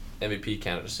little MVP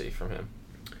candidacy from him.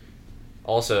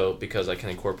 Also, because I can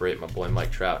incorporate my boy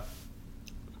Mike Trout,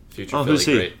 future Philly Who's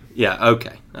he? great, Yeah.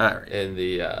 Okay. All right. in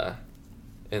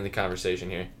the conversation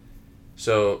here.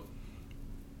 So,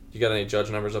 you got any Judge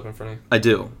numbers up in front of you? I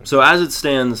do. So as it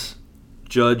stands,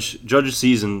 Judge's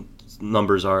season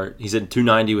numbers are he's at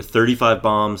 290 with 35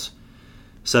 bombs,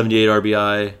 78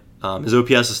 RBI. His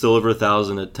OPS is still over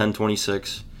 1,000 at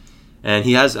 1026, and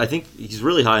I think he's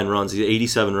really high in runs. He's at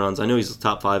 87 runs. I know he's the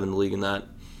top 5 in the league in that.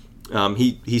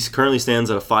 He currently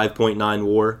stands at a 5.9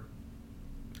 WAR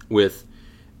with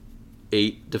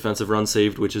 8 defensive runs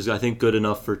saved, which is I think good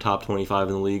enough for top 25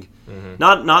 in the league. Mm-hmm.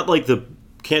 Not like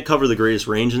can't cover the greatest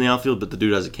range in the outfield, but the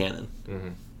dude has a cannon. Mm-hmm.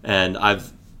 And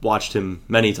I've watched him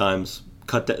many times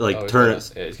turn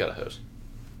He's got a hose.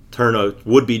 turn a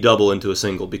would-be double into a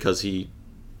single because he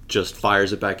just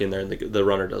fires it back in there and the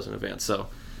runner doesn't advance. So,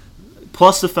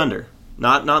 plus defender,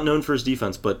 not known for his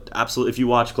defense, but absolutely if you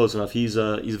watch close enough, he's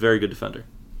a very good defender.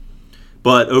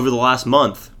 But over the last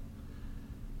month,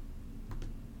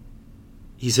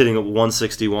 he's hitting a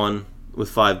 161 with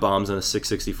 5 bombs and a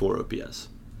 664 OPS.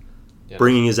 Yeah.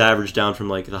 Bringing his average down from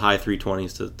like the high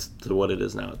 320s to what it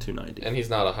is now at 290. And he's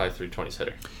not a high 320s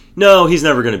hitter. No, he's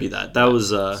never going to be that. That was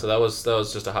So that was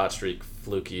just a hot streak,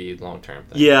 fluky, long-term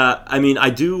thing. yeah. I mean, I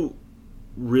do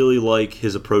really like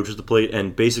his approach at the plate,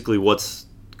 and basically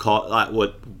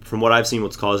from what I've seen,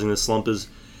 what's causing this slump is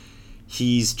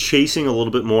he's chasing a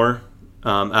little bit more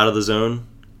out of the zone,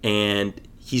 and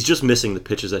he's just missing the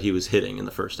pitches that he was hitting in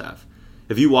the first half.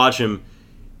 If you watch him,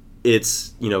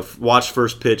 it's watch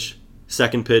first pitch.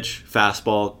 Second pitch,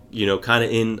 fastball, kind of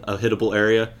in a hittable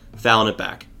area, fouling it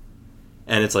back.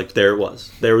 And it's like, there it was.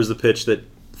 There was the pitch that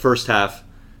first half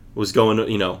was going,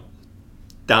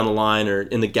 down the line or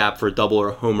in the gap for a double or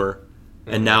a homer.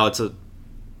 Mm-hmm. And now it's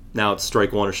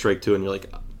strike 1 or strike 2, and you're like,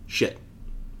 oh, shit.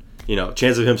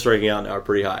 Chances of him striking out now are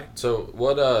pretty high. So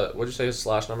what'd you say his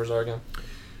slash numbers are again?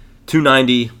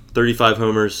 290, 35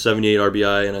 homers, 78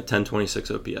 RBI, and a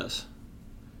 1026 OPS.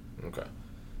 Okay.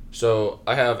 So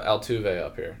I have Altuve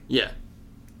up here. Yeah.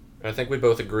 And I think we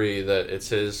both agree that it's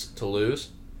his to lose.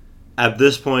 At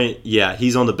this point, yeah,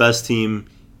 he's on the best team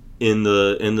in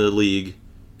the league,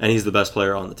 and he's the best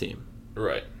player on the team.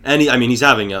 Right. And he's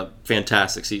having a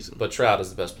fantastic season. But Trout is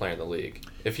the best player in the league.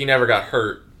 If he never got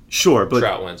hurt, Sure, but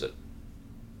Trout wins it.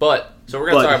 So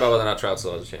we're going to talk about whether or not Trout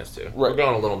still has a chance to. Right. We're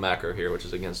going a little macro here, which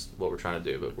is against what we're trying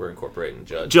to do, but we're incorporating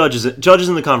Judge. Judge is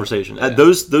in the conversation. Yeah.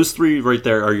 Those three right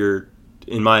there are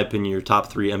in my opinion, your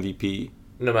top 3 MVP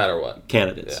no matter what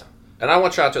candidates. Yeah. And I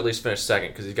want Trout to at least finish second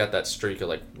because he's got that streak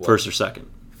of first or second.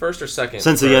 first or second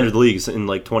since he entered the league in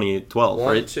like 2012, right?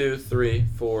 1, 2, 3,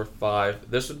 4,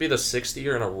 5. This would be the 6th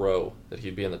year in a row that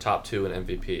he'd be in the top 2 in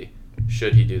MVP.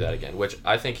 Should he do that again? Which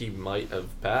I think he might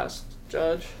have passed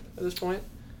Judge at this point.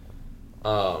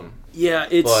 Yeah,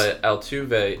 it's. But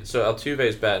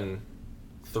Altuve's batting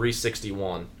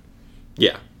 .361.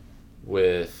 Yeah.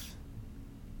 With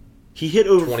he hit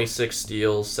over 26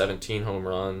 steals, 17 home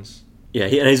runs. Yeah,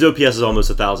 and his OPS is almost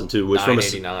 1,000 too, which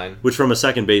from a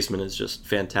second baseman is just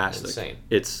fantastic. Insane.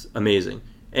 It's amazing.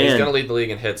 And he's going to lead the league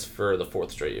in hits for the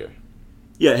 4th straight year.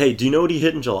 Yeah, hey, do you know what he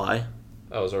hit in July?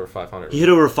 That was over 500. He hit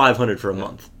over 500 for a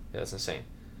month. Yeah, that's insane.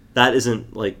 That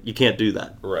isn't, like, you can't do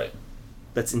that. Right.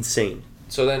 That's insane.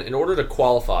 So then, in order to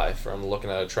qualify from looking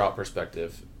at a Trout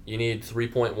perspective, you need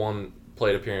 3.1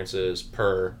 plate appearances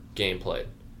per game played,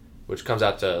 which comes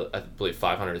out to, I believe,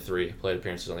 503 plate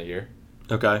appearances on the year.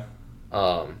 Okay.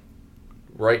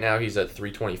 Right now, he's at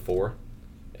 324.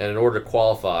 And in order to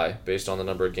qualify, based on the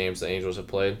number of games the Angels have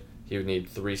played, he would need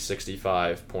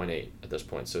 365.8 at this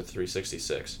point, so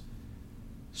 366.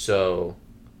 So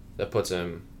that puts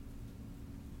him,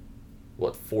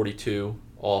 42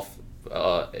 off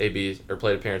AB or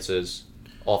plate appearances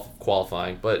off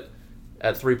qualifying. But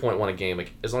at 3.1 a game,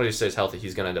 like, as long as he stays healthy,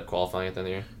 he's going to end up qualifying at the end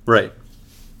of the year. Right.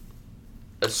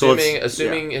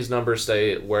 Assuming his numbers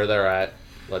stay where they're at,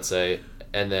 let's say,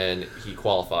 and then he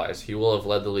qualifies, he will have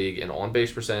led the league in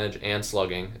on-base percentage and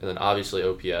slugging, and then obviously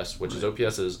OPS, which his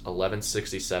OPS is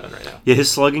 1167 right now. Yeah,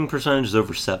 his slugging percentage is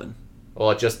over 7.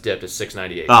 Well, it just dipped to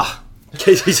 698.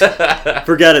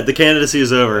 Forget it. The candidacy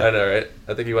is over. I know, right?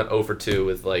 I think he went 0 for 2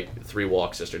 with like 3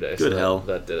 walks yesterday. Good hell.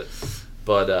 That did it.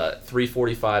 But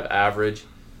 345 average.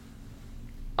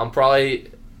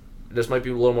 This might be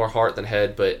a little more heart than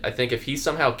head, but I think if he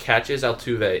somehow catches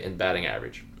Altuve in batting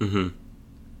average,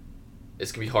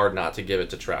 it's going to be hard not to give it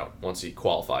to Trout once he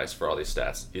qualifies for all these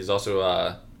stats. He's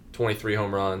also 23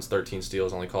 home runs, 13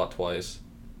 steals, only caught twice.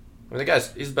 I mean,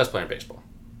 he's the best player in baseball.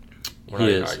 He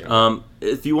is.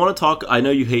 If you want to talk, I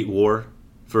know you hate WAR,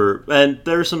 and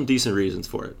there are some decent reasons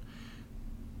for it.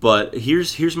 But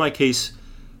here's my case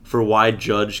for why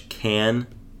Judge can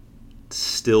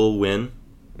still win.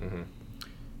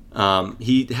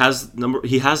 He has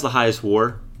the highest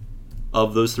WAR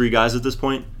of those 3 guys at this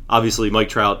point. Obviously, Mike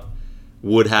Trout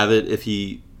would have it if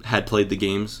he had played the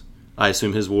games. I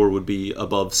assume his WAR would be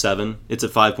above 7. It's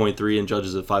at 5.3 and Judge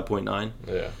is at 5.9.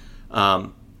 Yeah.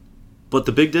 But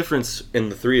the big difference in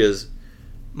the 3 is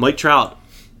Mike Trout,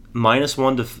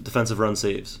 -1 defensive run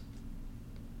saves.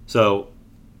 So,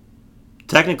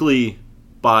 technically,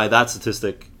 by that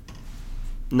statistic,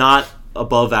 not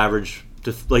above average.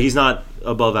 He's not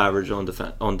above average on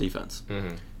defense.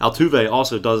 Altuve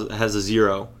also has a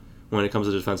 0 when it comes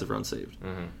to defensive run saved.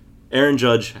 Aaron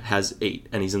Judge has 8,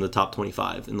 and he's in the top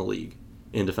 25 in the league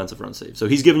in defensive run saved. So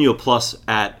he's giving you a plus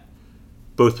at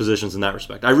both positions in that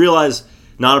respect. I realize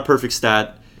not a perfect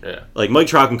stat. Yeah. Like, Mike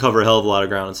Trout can cover a hell of a lot of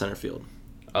ground in center field.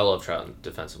 I love Trout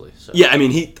defensively. So. Yeah, I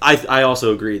mean, I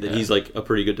also agree that he's like a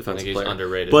pretty good defensive player.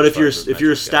 Underrated. But if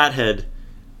you're a stat head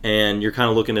and you're kind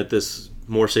of looking at this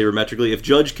more sabermetrically, if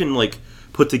Judge can if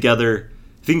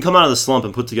he can come out of the slump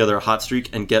and put together a hot streak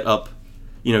and get up,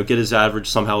 get his average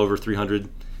somehow over 300,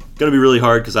 going to be really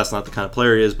hard because that's not the kind of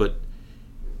player he is. But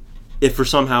if for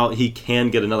somehow he can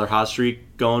get another hot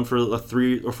streak going for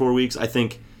 3 or 4 weeks, I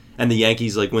think, and the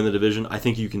Yankees win the division, I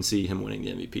think you can see him winning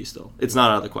the MVP still. It's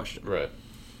not out of the question. Right.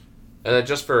 And then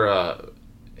just for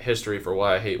history for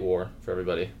why I hate WAR for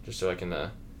everybody, just so I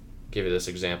can give you this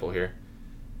example here.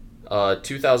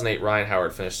 2008 Ryan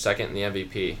Howard finished second in the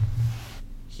MVP.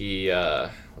 He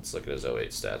let's look at his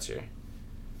 08 stats here.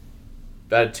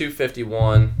 Batted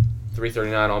 .251,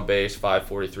 339 on base,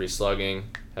 543 slugging,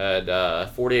 had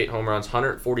 48 home runs,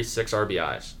 146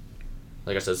 RBIs.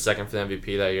 Like I said, second for the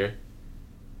MVP that year.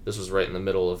 This was right in the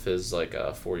middle of his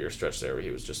 4-year stretch there where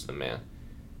he was just the man.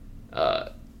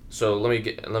 So let me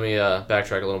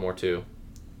backtrack a little more too.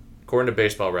 According to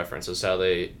Baseball Reference, this is how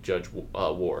they judge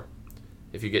WAR.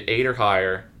 If you get 8 or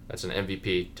higher, that's an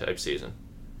MVP type season.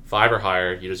 5 or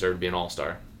higher, you deserve to be an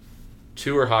all-star.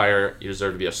 2 or higher, you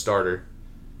deserve to be a starter.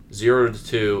 0 to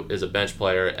 2 is a bench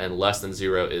player, and less than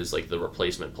 0 is the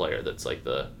replacement player. That's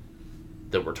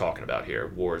that we're talking about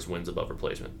here. WAR is wins above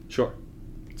replacement. Sure.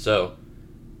 So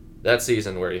that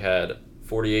season where he had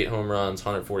 48 home runs,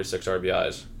 146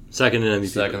 RBIs. Second in MVP.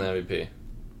 Second in MVP.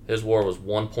 His WAR was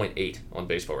 1.8 on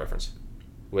Baseball Reference,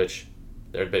 which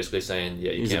they're basically saying,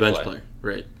 yeah, you He's can't a bench play. player,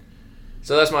 right?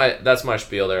 So that's my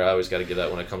spiel there. I always got to give that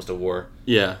when it comes to WAR.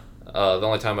 Yeah. The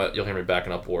only time you'll hear me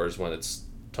backing up WAR is when it's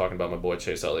talking about my boy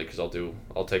Chase Utley, because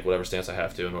I'll take whatever stance I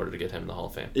have to in order to get him in the Hall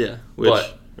of Fame. Yeah.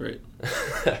 Right.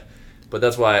 But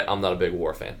that's why I'm not a big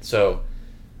WAR fan. So,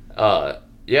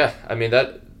 yeah, I mean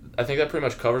I think that pretty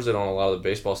much covers it on a lot of the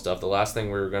baseball stuff. The last thing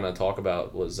we were going to talk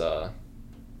about was the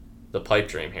pipe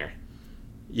dream here.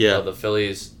 Yeah. The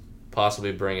Phillies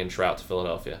possibly bringing Trout to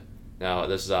Philadelphia. Now,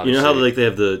 this is obviously... You know how they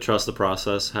have the trust the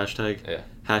process hashtag? Yeah.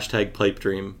 Hashtag pipe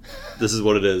dream. This is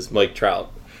what it is. Mike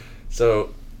Trout.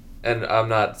 So, and I'm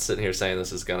not sitting here saying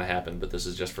this is going to happen, but this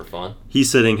is just for fun. He's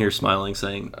sitting here smiling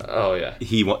saying, oh, yeah.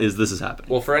 This is happening.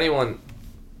 Well, for anyone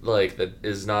that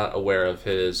is not aware of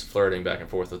his flirting back and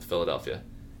forth with Philadelphia,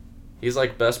 he's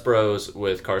like best bros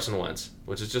with Carson Wentz,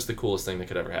 which is just the coolest thing that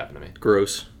could ever happen to me.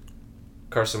 Gross.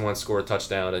 Carson Wentz scored a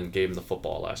touchdown and gave him the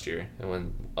football last year. And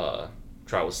when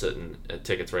Trout was sitting at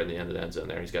tickets right in the end of the end zone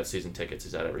there, he's got season tickets.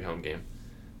 He's at every home game.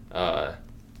 And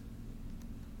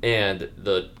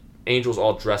the Angels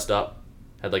all dressed up,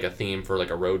 had like a theme for like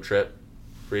a road trip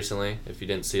recently, if you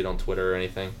didn't see it on Twitter or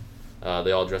anything.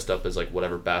 They all dressed up as like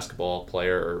whatever basketball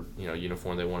player or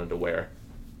uniform they wanted to wear.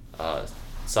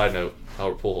 Side note,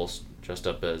 Albert Pujols dressed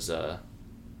up as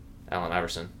Allen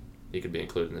Iverson. He could be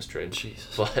included in this trade.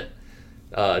 Jesus.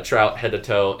 But Trout head to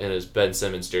toe in his Ben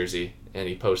Simmons jersey, and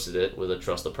he posted it with a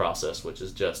trust the process, which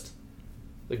is just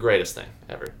the greatest thing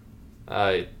ever.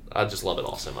 I just love it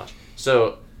all so much.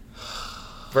 So,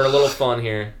 for a little fun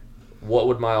here, what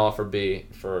would my offer be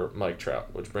for Mike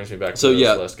Trout? Which brings me back to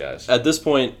this list, guys. At this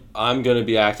point, I'm going to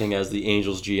be acting as the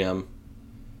Angels GM.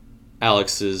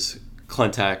 Alex is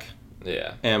Clentak.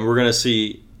 Yeah. And we're going to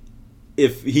see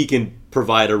if he can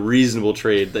provide a reasonable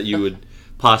trade that you would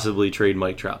possibly trade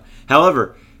Mike Trout.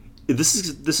 However, this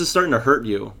is starting to hurt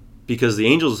you because the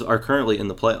Angels are currently in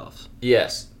the playoffs.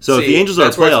 Yes. So if the Angels are a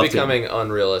playoff team... That's where it's becoming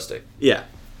unrealistic. Yeah.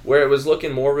 Where it was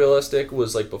looking more realistic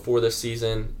was like before this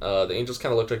season. The Angels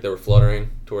kind of looked like they were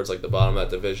fluttering towards like the bottom of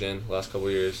that division last couple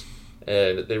of years.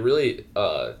 And they really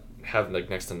have like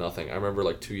next to nothing. I remember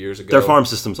like 2 years ago. Their farm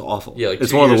system's awful. Yeah, like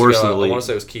it's one of the worst in the league. I want to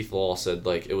say it was Keith Law said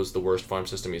like it was the worst farm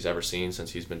system he's ever seen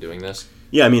since he's been doing this.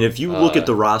 Yeah, I mean if you look at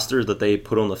the roster that they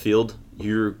put on the field,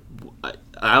 you're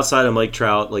outside of Mike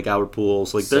Trout, like Albert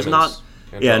Pujols, like there's not.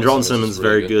 And Andrelton Simmons is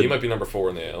very good. He might be number 4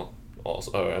 in the AL.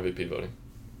 Also, MVP voting.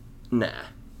 Nah,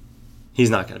 he's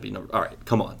not going to be number. All right,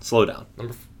 come on, slow down.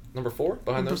 Number 4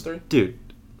 behind those 3, dude.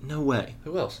 No way.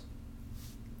 Who else?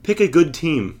 Pick a good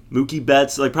team. Mookie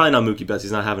Betts, like probably not Mookie Betts.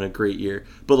 He's not having a great year,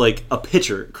 but like a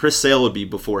pitcher, Chris Sale would be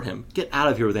before him. Get out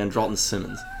of here with Andrelton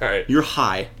Simmons. All right, you're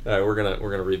high. All right, we're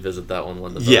gonna revisit that one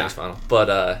when the Phillies final.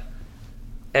 But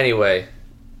anyway,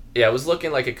 yeah, it was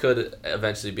looking like it could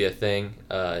eventually be a thing.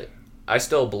 I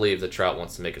still believe that Trout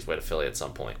wants to make his way to Philly at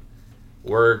some point.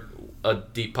 We're a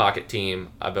deep pocket team.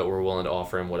 I bet we're willing to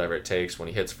offer him whatever it takes when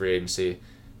he hits free agency.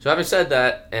 So having said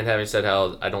that, and having said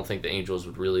how I don't think the Angels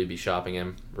would really be shopping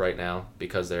him right now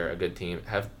because they're a good team,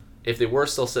 if they were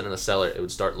still sitting in the cellar, it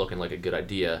would start looking like a good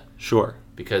idea. Sure.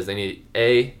 Because they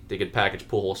could package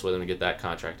Pujols with him to get that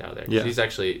contract out of there. Yeah. He's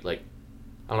actually, like,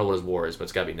 I don't know what his WAR is, but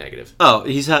it's got to be negative. Oh,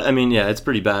 it's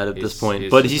pretty bad at this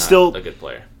point. But he's still a good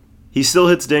player. He still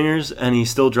hits dingers, and he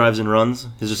still drives and runs.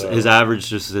 His average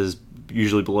just is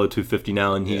usually below 250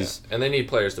 now, and he's... And they need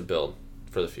players to build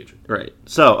for the future. Right.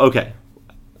 So, okay.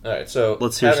 All right, so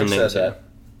let's hear some names here.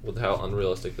 With how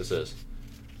unrealistic this is,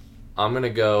 I'm going to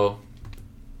go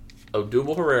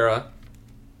Odubel Herrera.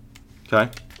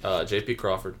 Okay. J.P.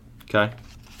 Crawford. Okay.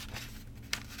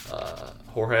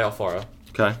 Jorge Alfaro.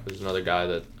 Okay. Who's another guy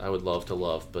that I would love to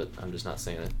love, but I'm just not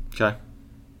saying it. Okay.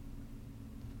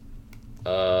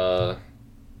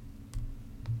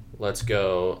 Let's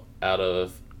go out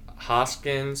of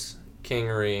Hoskins,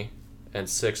 Kingery, and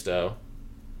Sixto.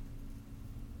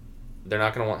 They're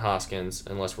not going to want Hoskins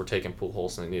unless we're taking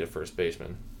Pujols and they need a first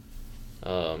baseman.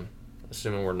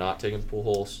 Assuming we're not taking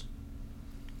Pujols,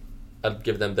 I'd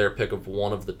give them their pick of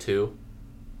one of the two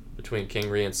between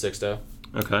Kingery and Sixto.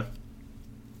 Okay.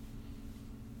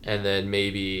 And then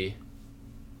maybe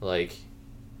like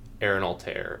Aaron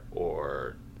Altair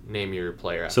or name your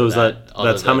player after so is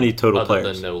that's how many total players?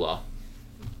 Other than Nola.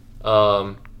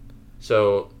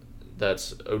 So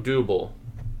that's Odubel,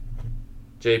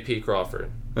 J.P.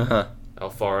 Crawford,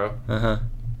 Alfaro,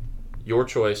 your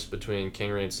choice between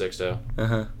Kingery and Sixto,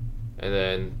 and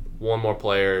then one more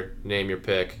player, name your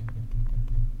pick,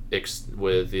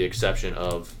 with the exception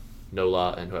of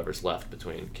Nola and whoever's left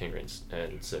between Kingery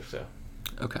and Sixto.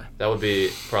 Okay. That would be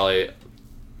probably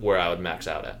where I would max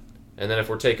out at. And then if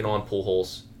we're taking on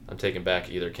Pujols, I'm taking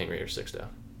back either Kingery or Sixto.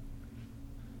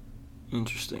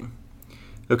 Interesting.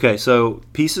 Okay, so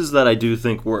pieces that I do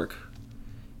think work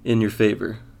in your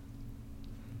favor.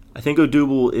 I think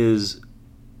Odubel is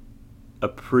a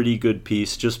pretty good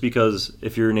piece just because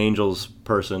if you're an Angels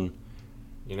person,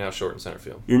 You're now short in center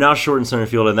field. You're now short in center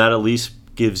field, and that at least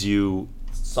gives you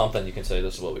something you can say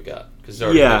this is what we got. Because he's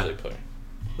already a major league player.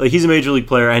 Like, he's a major league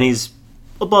player, and he's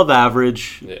above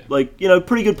average. Yeah. Like, you know,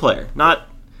 pretty good player. Not,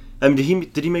 I mean,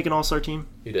 did he make an all-star team?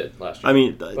 He did last year. I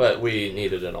mean, but we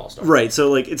needed an all-star. Right, so,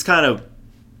 like, it's kind of,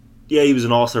 yeah, he was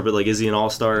an all-star, but, like, is he an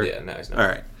all-star? Yeah, no, he's not. All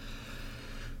right.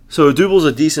 So, Odubel's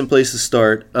a decent place to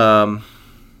start. I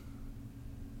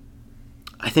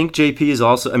think JP is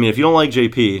also, I mean, if you don't like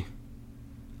JP,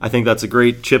 I think that's a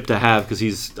great chip to have because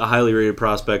he's a highly rated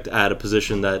prospect at a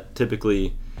position that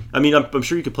typically, I mean, I'm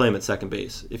sure you could play him at second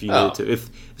base if you needed to. If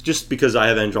just because I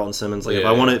have Andrelton Simmons, like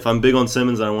if I'm big on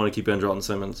Simmons, and I want to keep Andrelton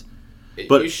Simmons.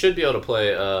 But you should be able to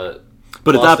play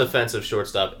defensive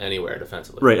shortstop anywhere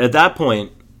defensively. Right at that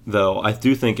point, though, I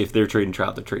do think if they're trading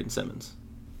Trout, they're trading Simmons.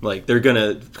 Like they're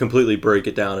gonna completely break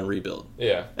it down and rebuild.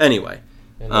 Yeah. Anyway,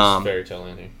 in this fairy tale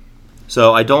land here.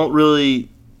 So I don't really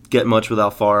get much with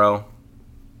Alfaro.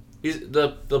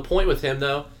 The point with him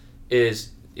though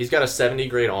is he's got a 70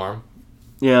 grade arm.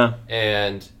 Yeah.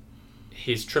 And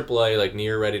he's AAA, like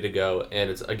near ready to go, and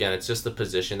it's just the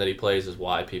position that he plays is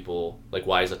why people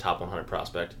why he's a top 100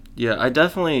 prospect. Yeah,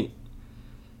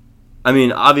 I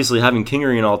mean, obviously having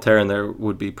Kingery and Altherr in there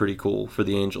would be pretty cool for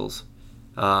the Angels,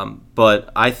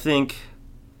 but I think.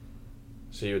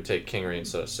 So you would take Kingery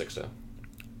instead of Sixto.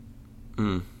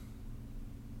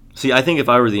 See, I think if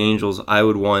I were the Angels, I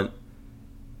would want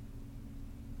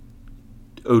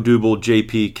Odubel,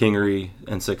 JP, Kingery,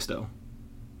 and Sixto.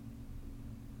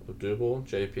 Odubel,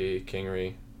 JP,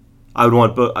 Kingery. I would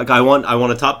want, but I want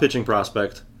a top pitching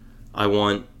prospect. I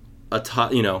want a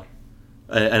top, an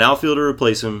outfielder to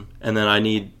replace him, and then I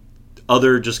need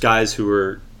other just guys who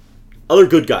are other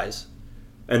good guys.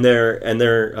 And they're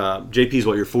JP's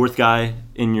what, your fourth guy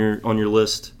on your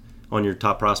list, on your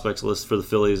top prospects list for the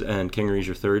Phillies, and Kingery's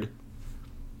your third.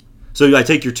 So I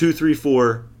take your 2, 3,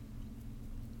 4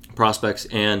 prospects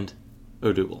and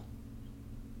Odubel.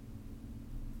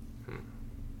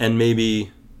 And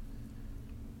maybe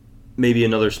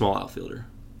another small outfielder.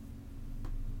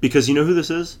 Because you know who this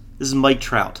is? This is Mike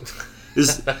Trout.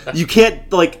 You can't,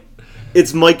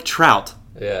 it's Mike Trout.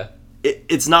 Yeah.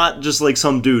 It's not just like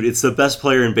some dude. It's the best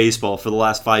player in baseball for the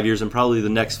last 5 years and probably the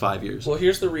next 5 years. Well,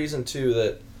 here's the reason, too,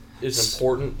 that it's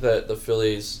important that the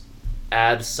Phillies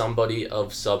add somebody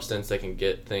of substance that can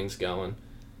get things going.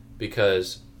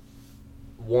 Because,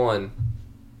 one,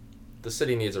 the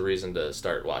city needs a reason to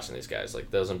start watching these guys.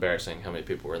 Like, that was embarrassing how many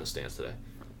people were in the stands today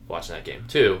watching that game.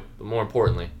 Two, but more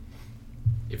importantly,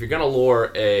 if you're going to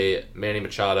lure a Manny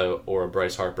Machado or a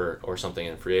Bryce Harper or something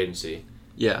in free agency,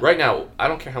 right now, I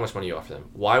don't care how much money you offer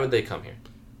them. Why would they come here?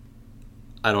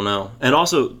 I don't know. And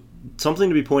also, something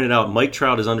to be pointed out, Mike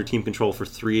Trout is under team control for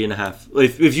 3.5.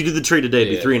 If you did the trade today,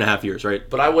 it'd be 3.5 years, right?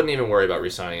 But I wouldn't even worry about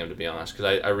re-signing him, to be honest,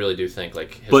 because I really do think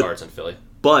his heart's in Philly.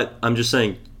 But I'm just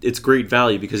saying, it's great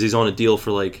value because he's on a deal for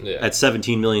at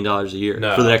 $17 million a year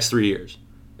for the next 3 years.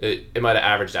 It might have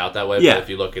averaged out that way, but if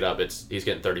you look it up, he's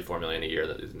getting $34 million a year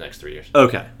the next 3 years.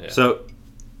 Okay, so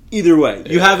either way,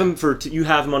 you have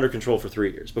him under control for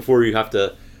 3 years before you have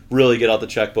to really get out the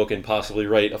checkbook and possibly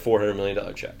write a $400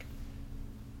 million check.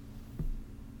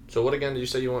 So what again did you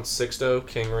say you want? Sixto,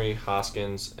 Kingery,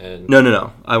 Hoskins, and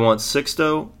No. I want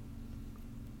Sixto,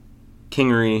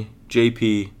 Kingery,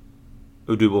 JP,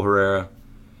 Odubel Herrera,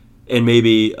 and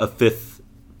maybe a fifth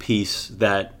piece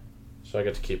that. So I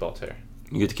get to keep Altherr.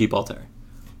 You get to keep Altherr.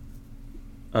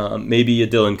 Maybe a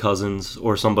Dylan Cousins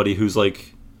or somebody who's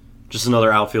just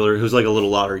another outfielder who's like a little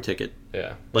lottery ticket.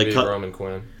 Yeah, maybe a Roman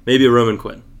Quinn. Maybe a Roman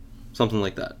Quinn, something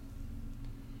like that.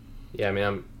 Yeah, I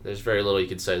mean, there's very little you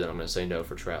could say that I'm going to say no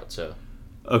for Trout. So.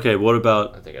 Okay, what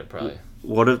about? I think I'd probably.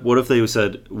 What if they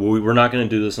said we're not going to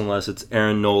do this unless it's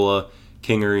Aaron Nola,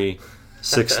 Kingery,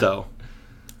 Sixto,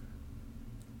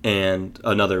 and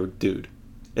another dude.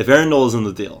 If Aaron Nola's in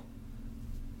the deal.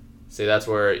 See, that's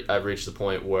where I've reached the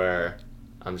point where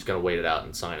I'm just going to wait it out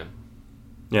and sign him.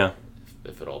 Yeah.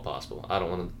 If at all possible. I don't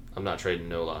want to. I'm not trading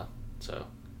Nola, so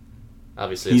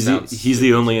obviously he's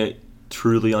the only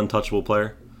truly untouchable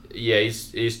player. Yeah,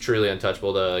 he's truly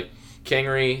untouchable. The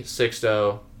Kingery,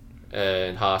 Sixto,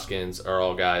 and Hoskins are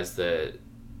all guys that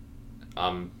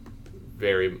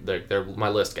they're my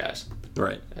list guys.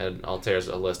 Right. And Altherr's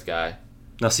a list guy.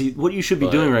 Now, see, what you should be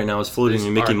doing right now is floating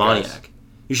in Mickey Moniak.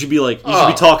 You should be should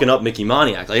be talking up Mickey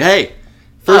Moniak. Like, hey,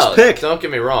 first pick. Don't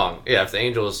get me wrong. Yeah, if the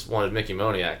Angels wanted Mickey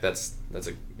Moniak,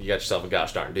 you got yourself a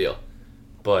gosh darn deal.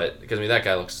 But because that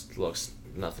guy looks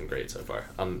nothing great so far.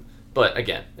 But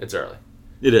again, it's early.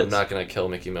 It is. I'm not gonna kill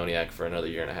Mickey Moniak for another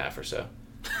year and a half or so.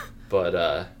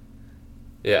 But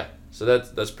yeah, so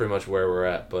that's pretty much where we're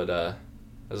at. But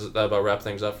does that about wrap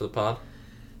things up for the pod?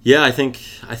 Yeah, I think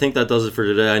that does it for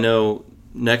today. I know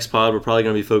next pod we're probably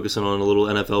going to be focusing on a little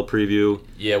NFL preview.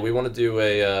 Yeah, we want to do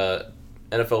a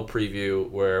NFL preview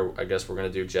where I guess we're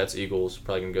going to do Jets, Eagles.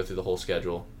 Probably going to go through the whole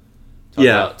schedule.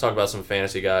 Talk about some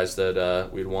fantasy guys that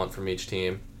we'd want from each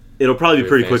team. It'll probably be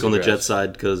pretty quick on the Jets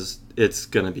side because it's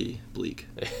going to be bleak.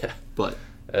 Yeah. But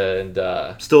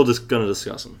still just going to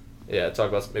discuss them. Yeah, talk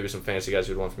about maybe some fantasy guys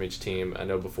we'd want from each team. I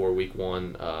know before week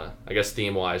 1, I guess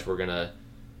theme-wise, we're gonna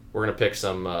pick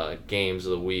some games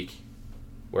of the week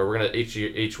where we're gonna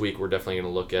each week we're definitely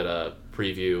gonna look at a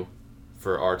preview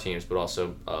for our teams, but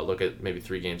also look at maybe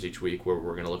 3 games each week where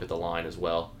we're gonna look at the line as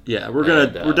well. Yeah, we're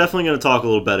definitely gonna talk a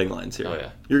little betting lines here. Oh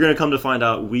yeah, you're gonna come to find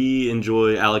out we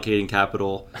enjoy allocating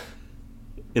capital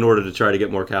in order to try to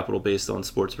get more capital based on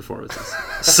sports performances.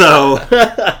 So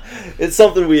it's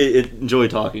something we enjoy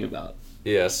talking about.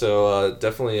 Yeah, so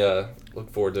definitely look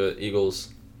forward to Eagles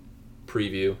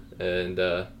preview, and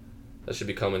that should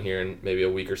be coming here in maybe a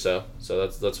week or so. So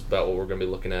that's about what we're going to be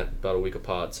looking at, about a week of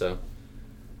pod. So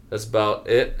that's about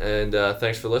it, and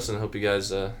thanks for listening. Hope you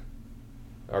guys are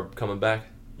coming back.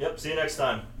 Yep, see you next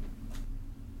time.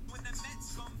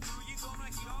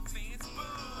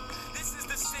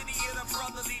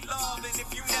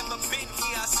 If you've never been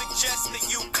here, I suggest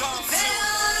that you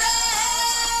come.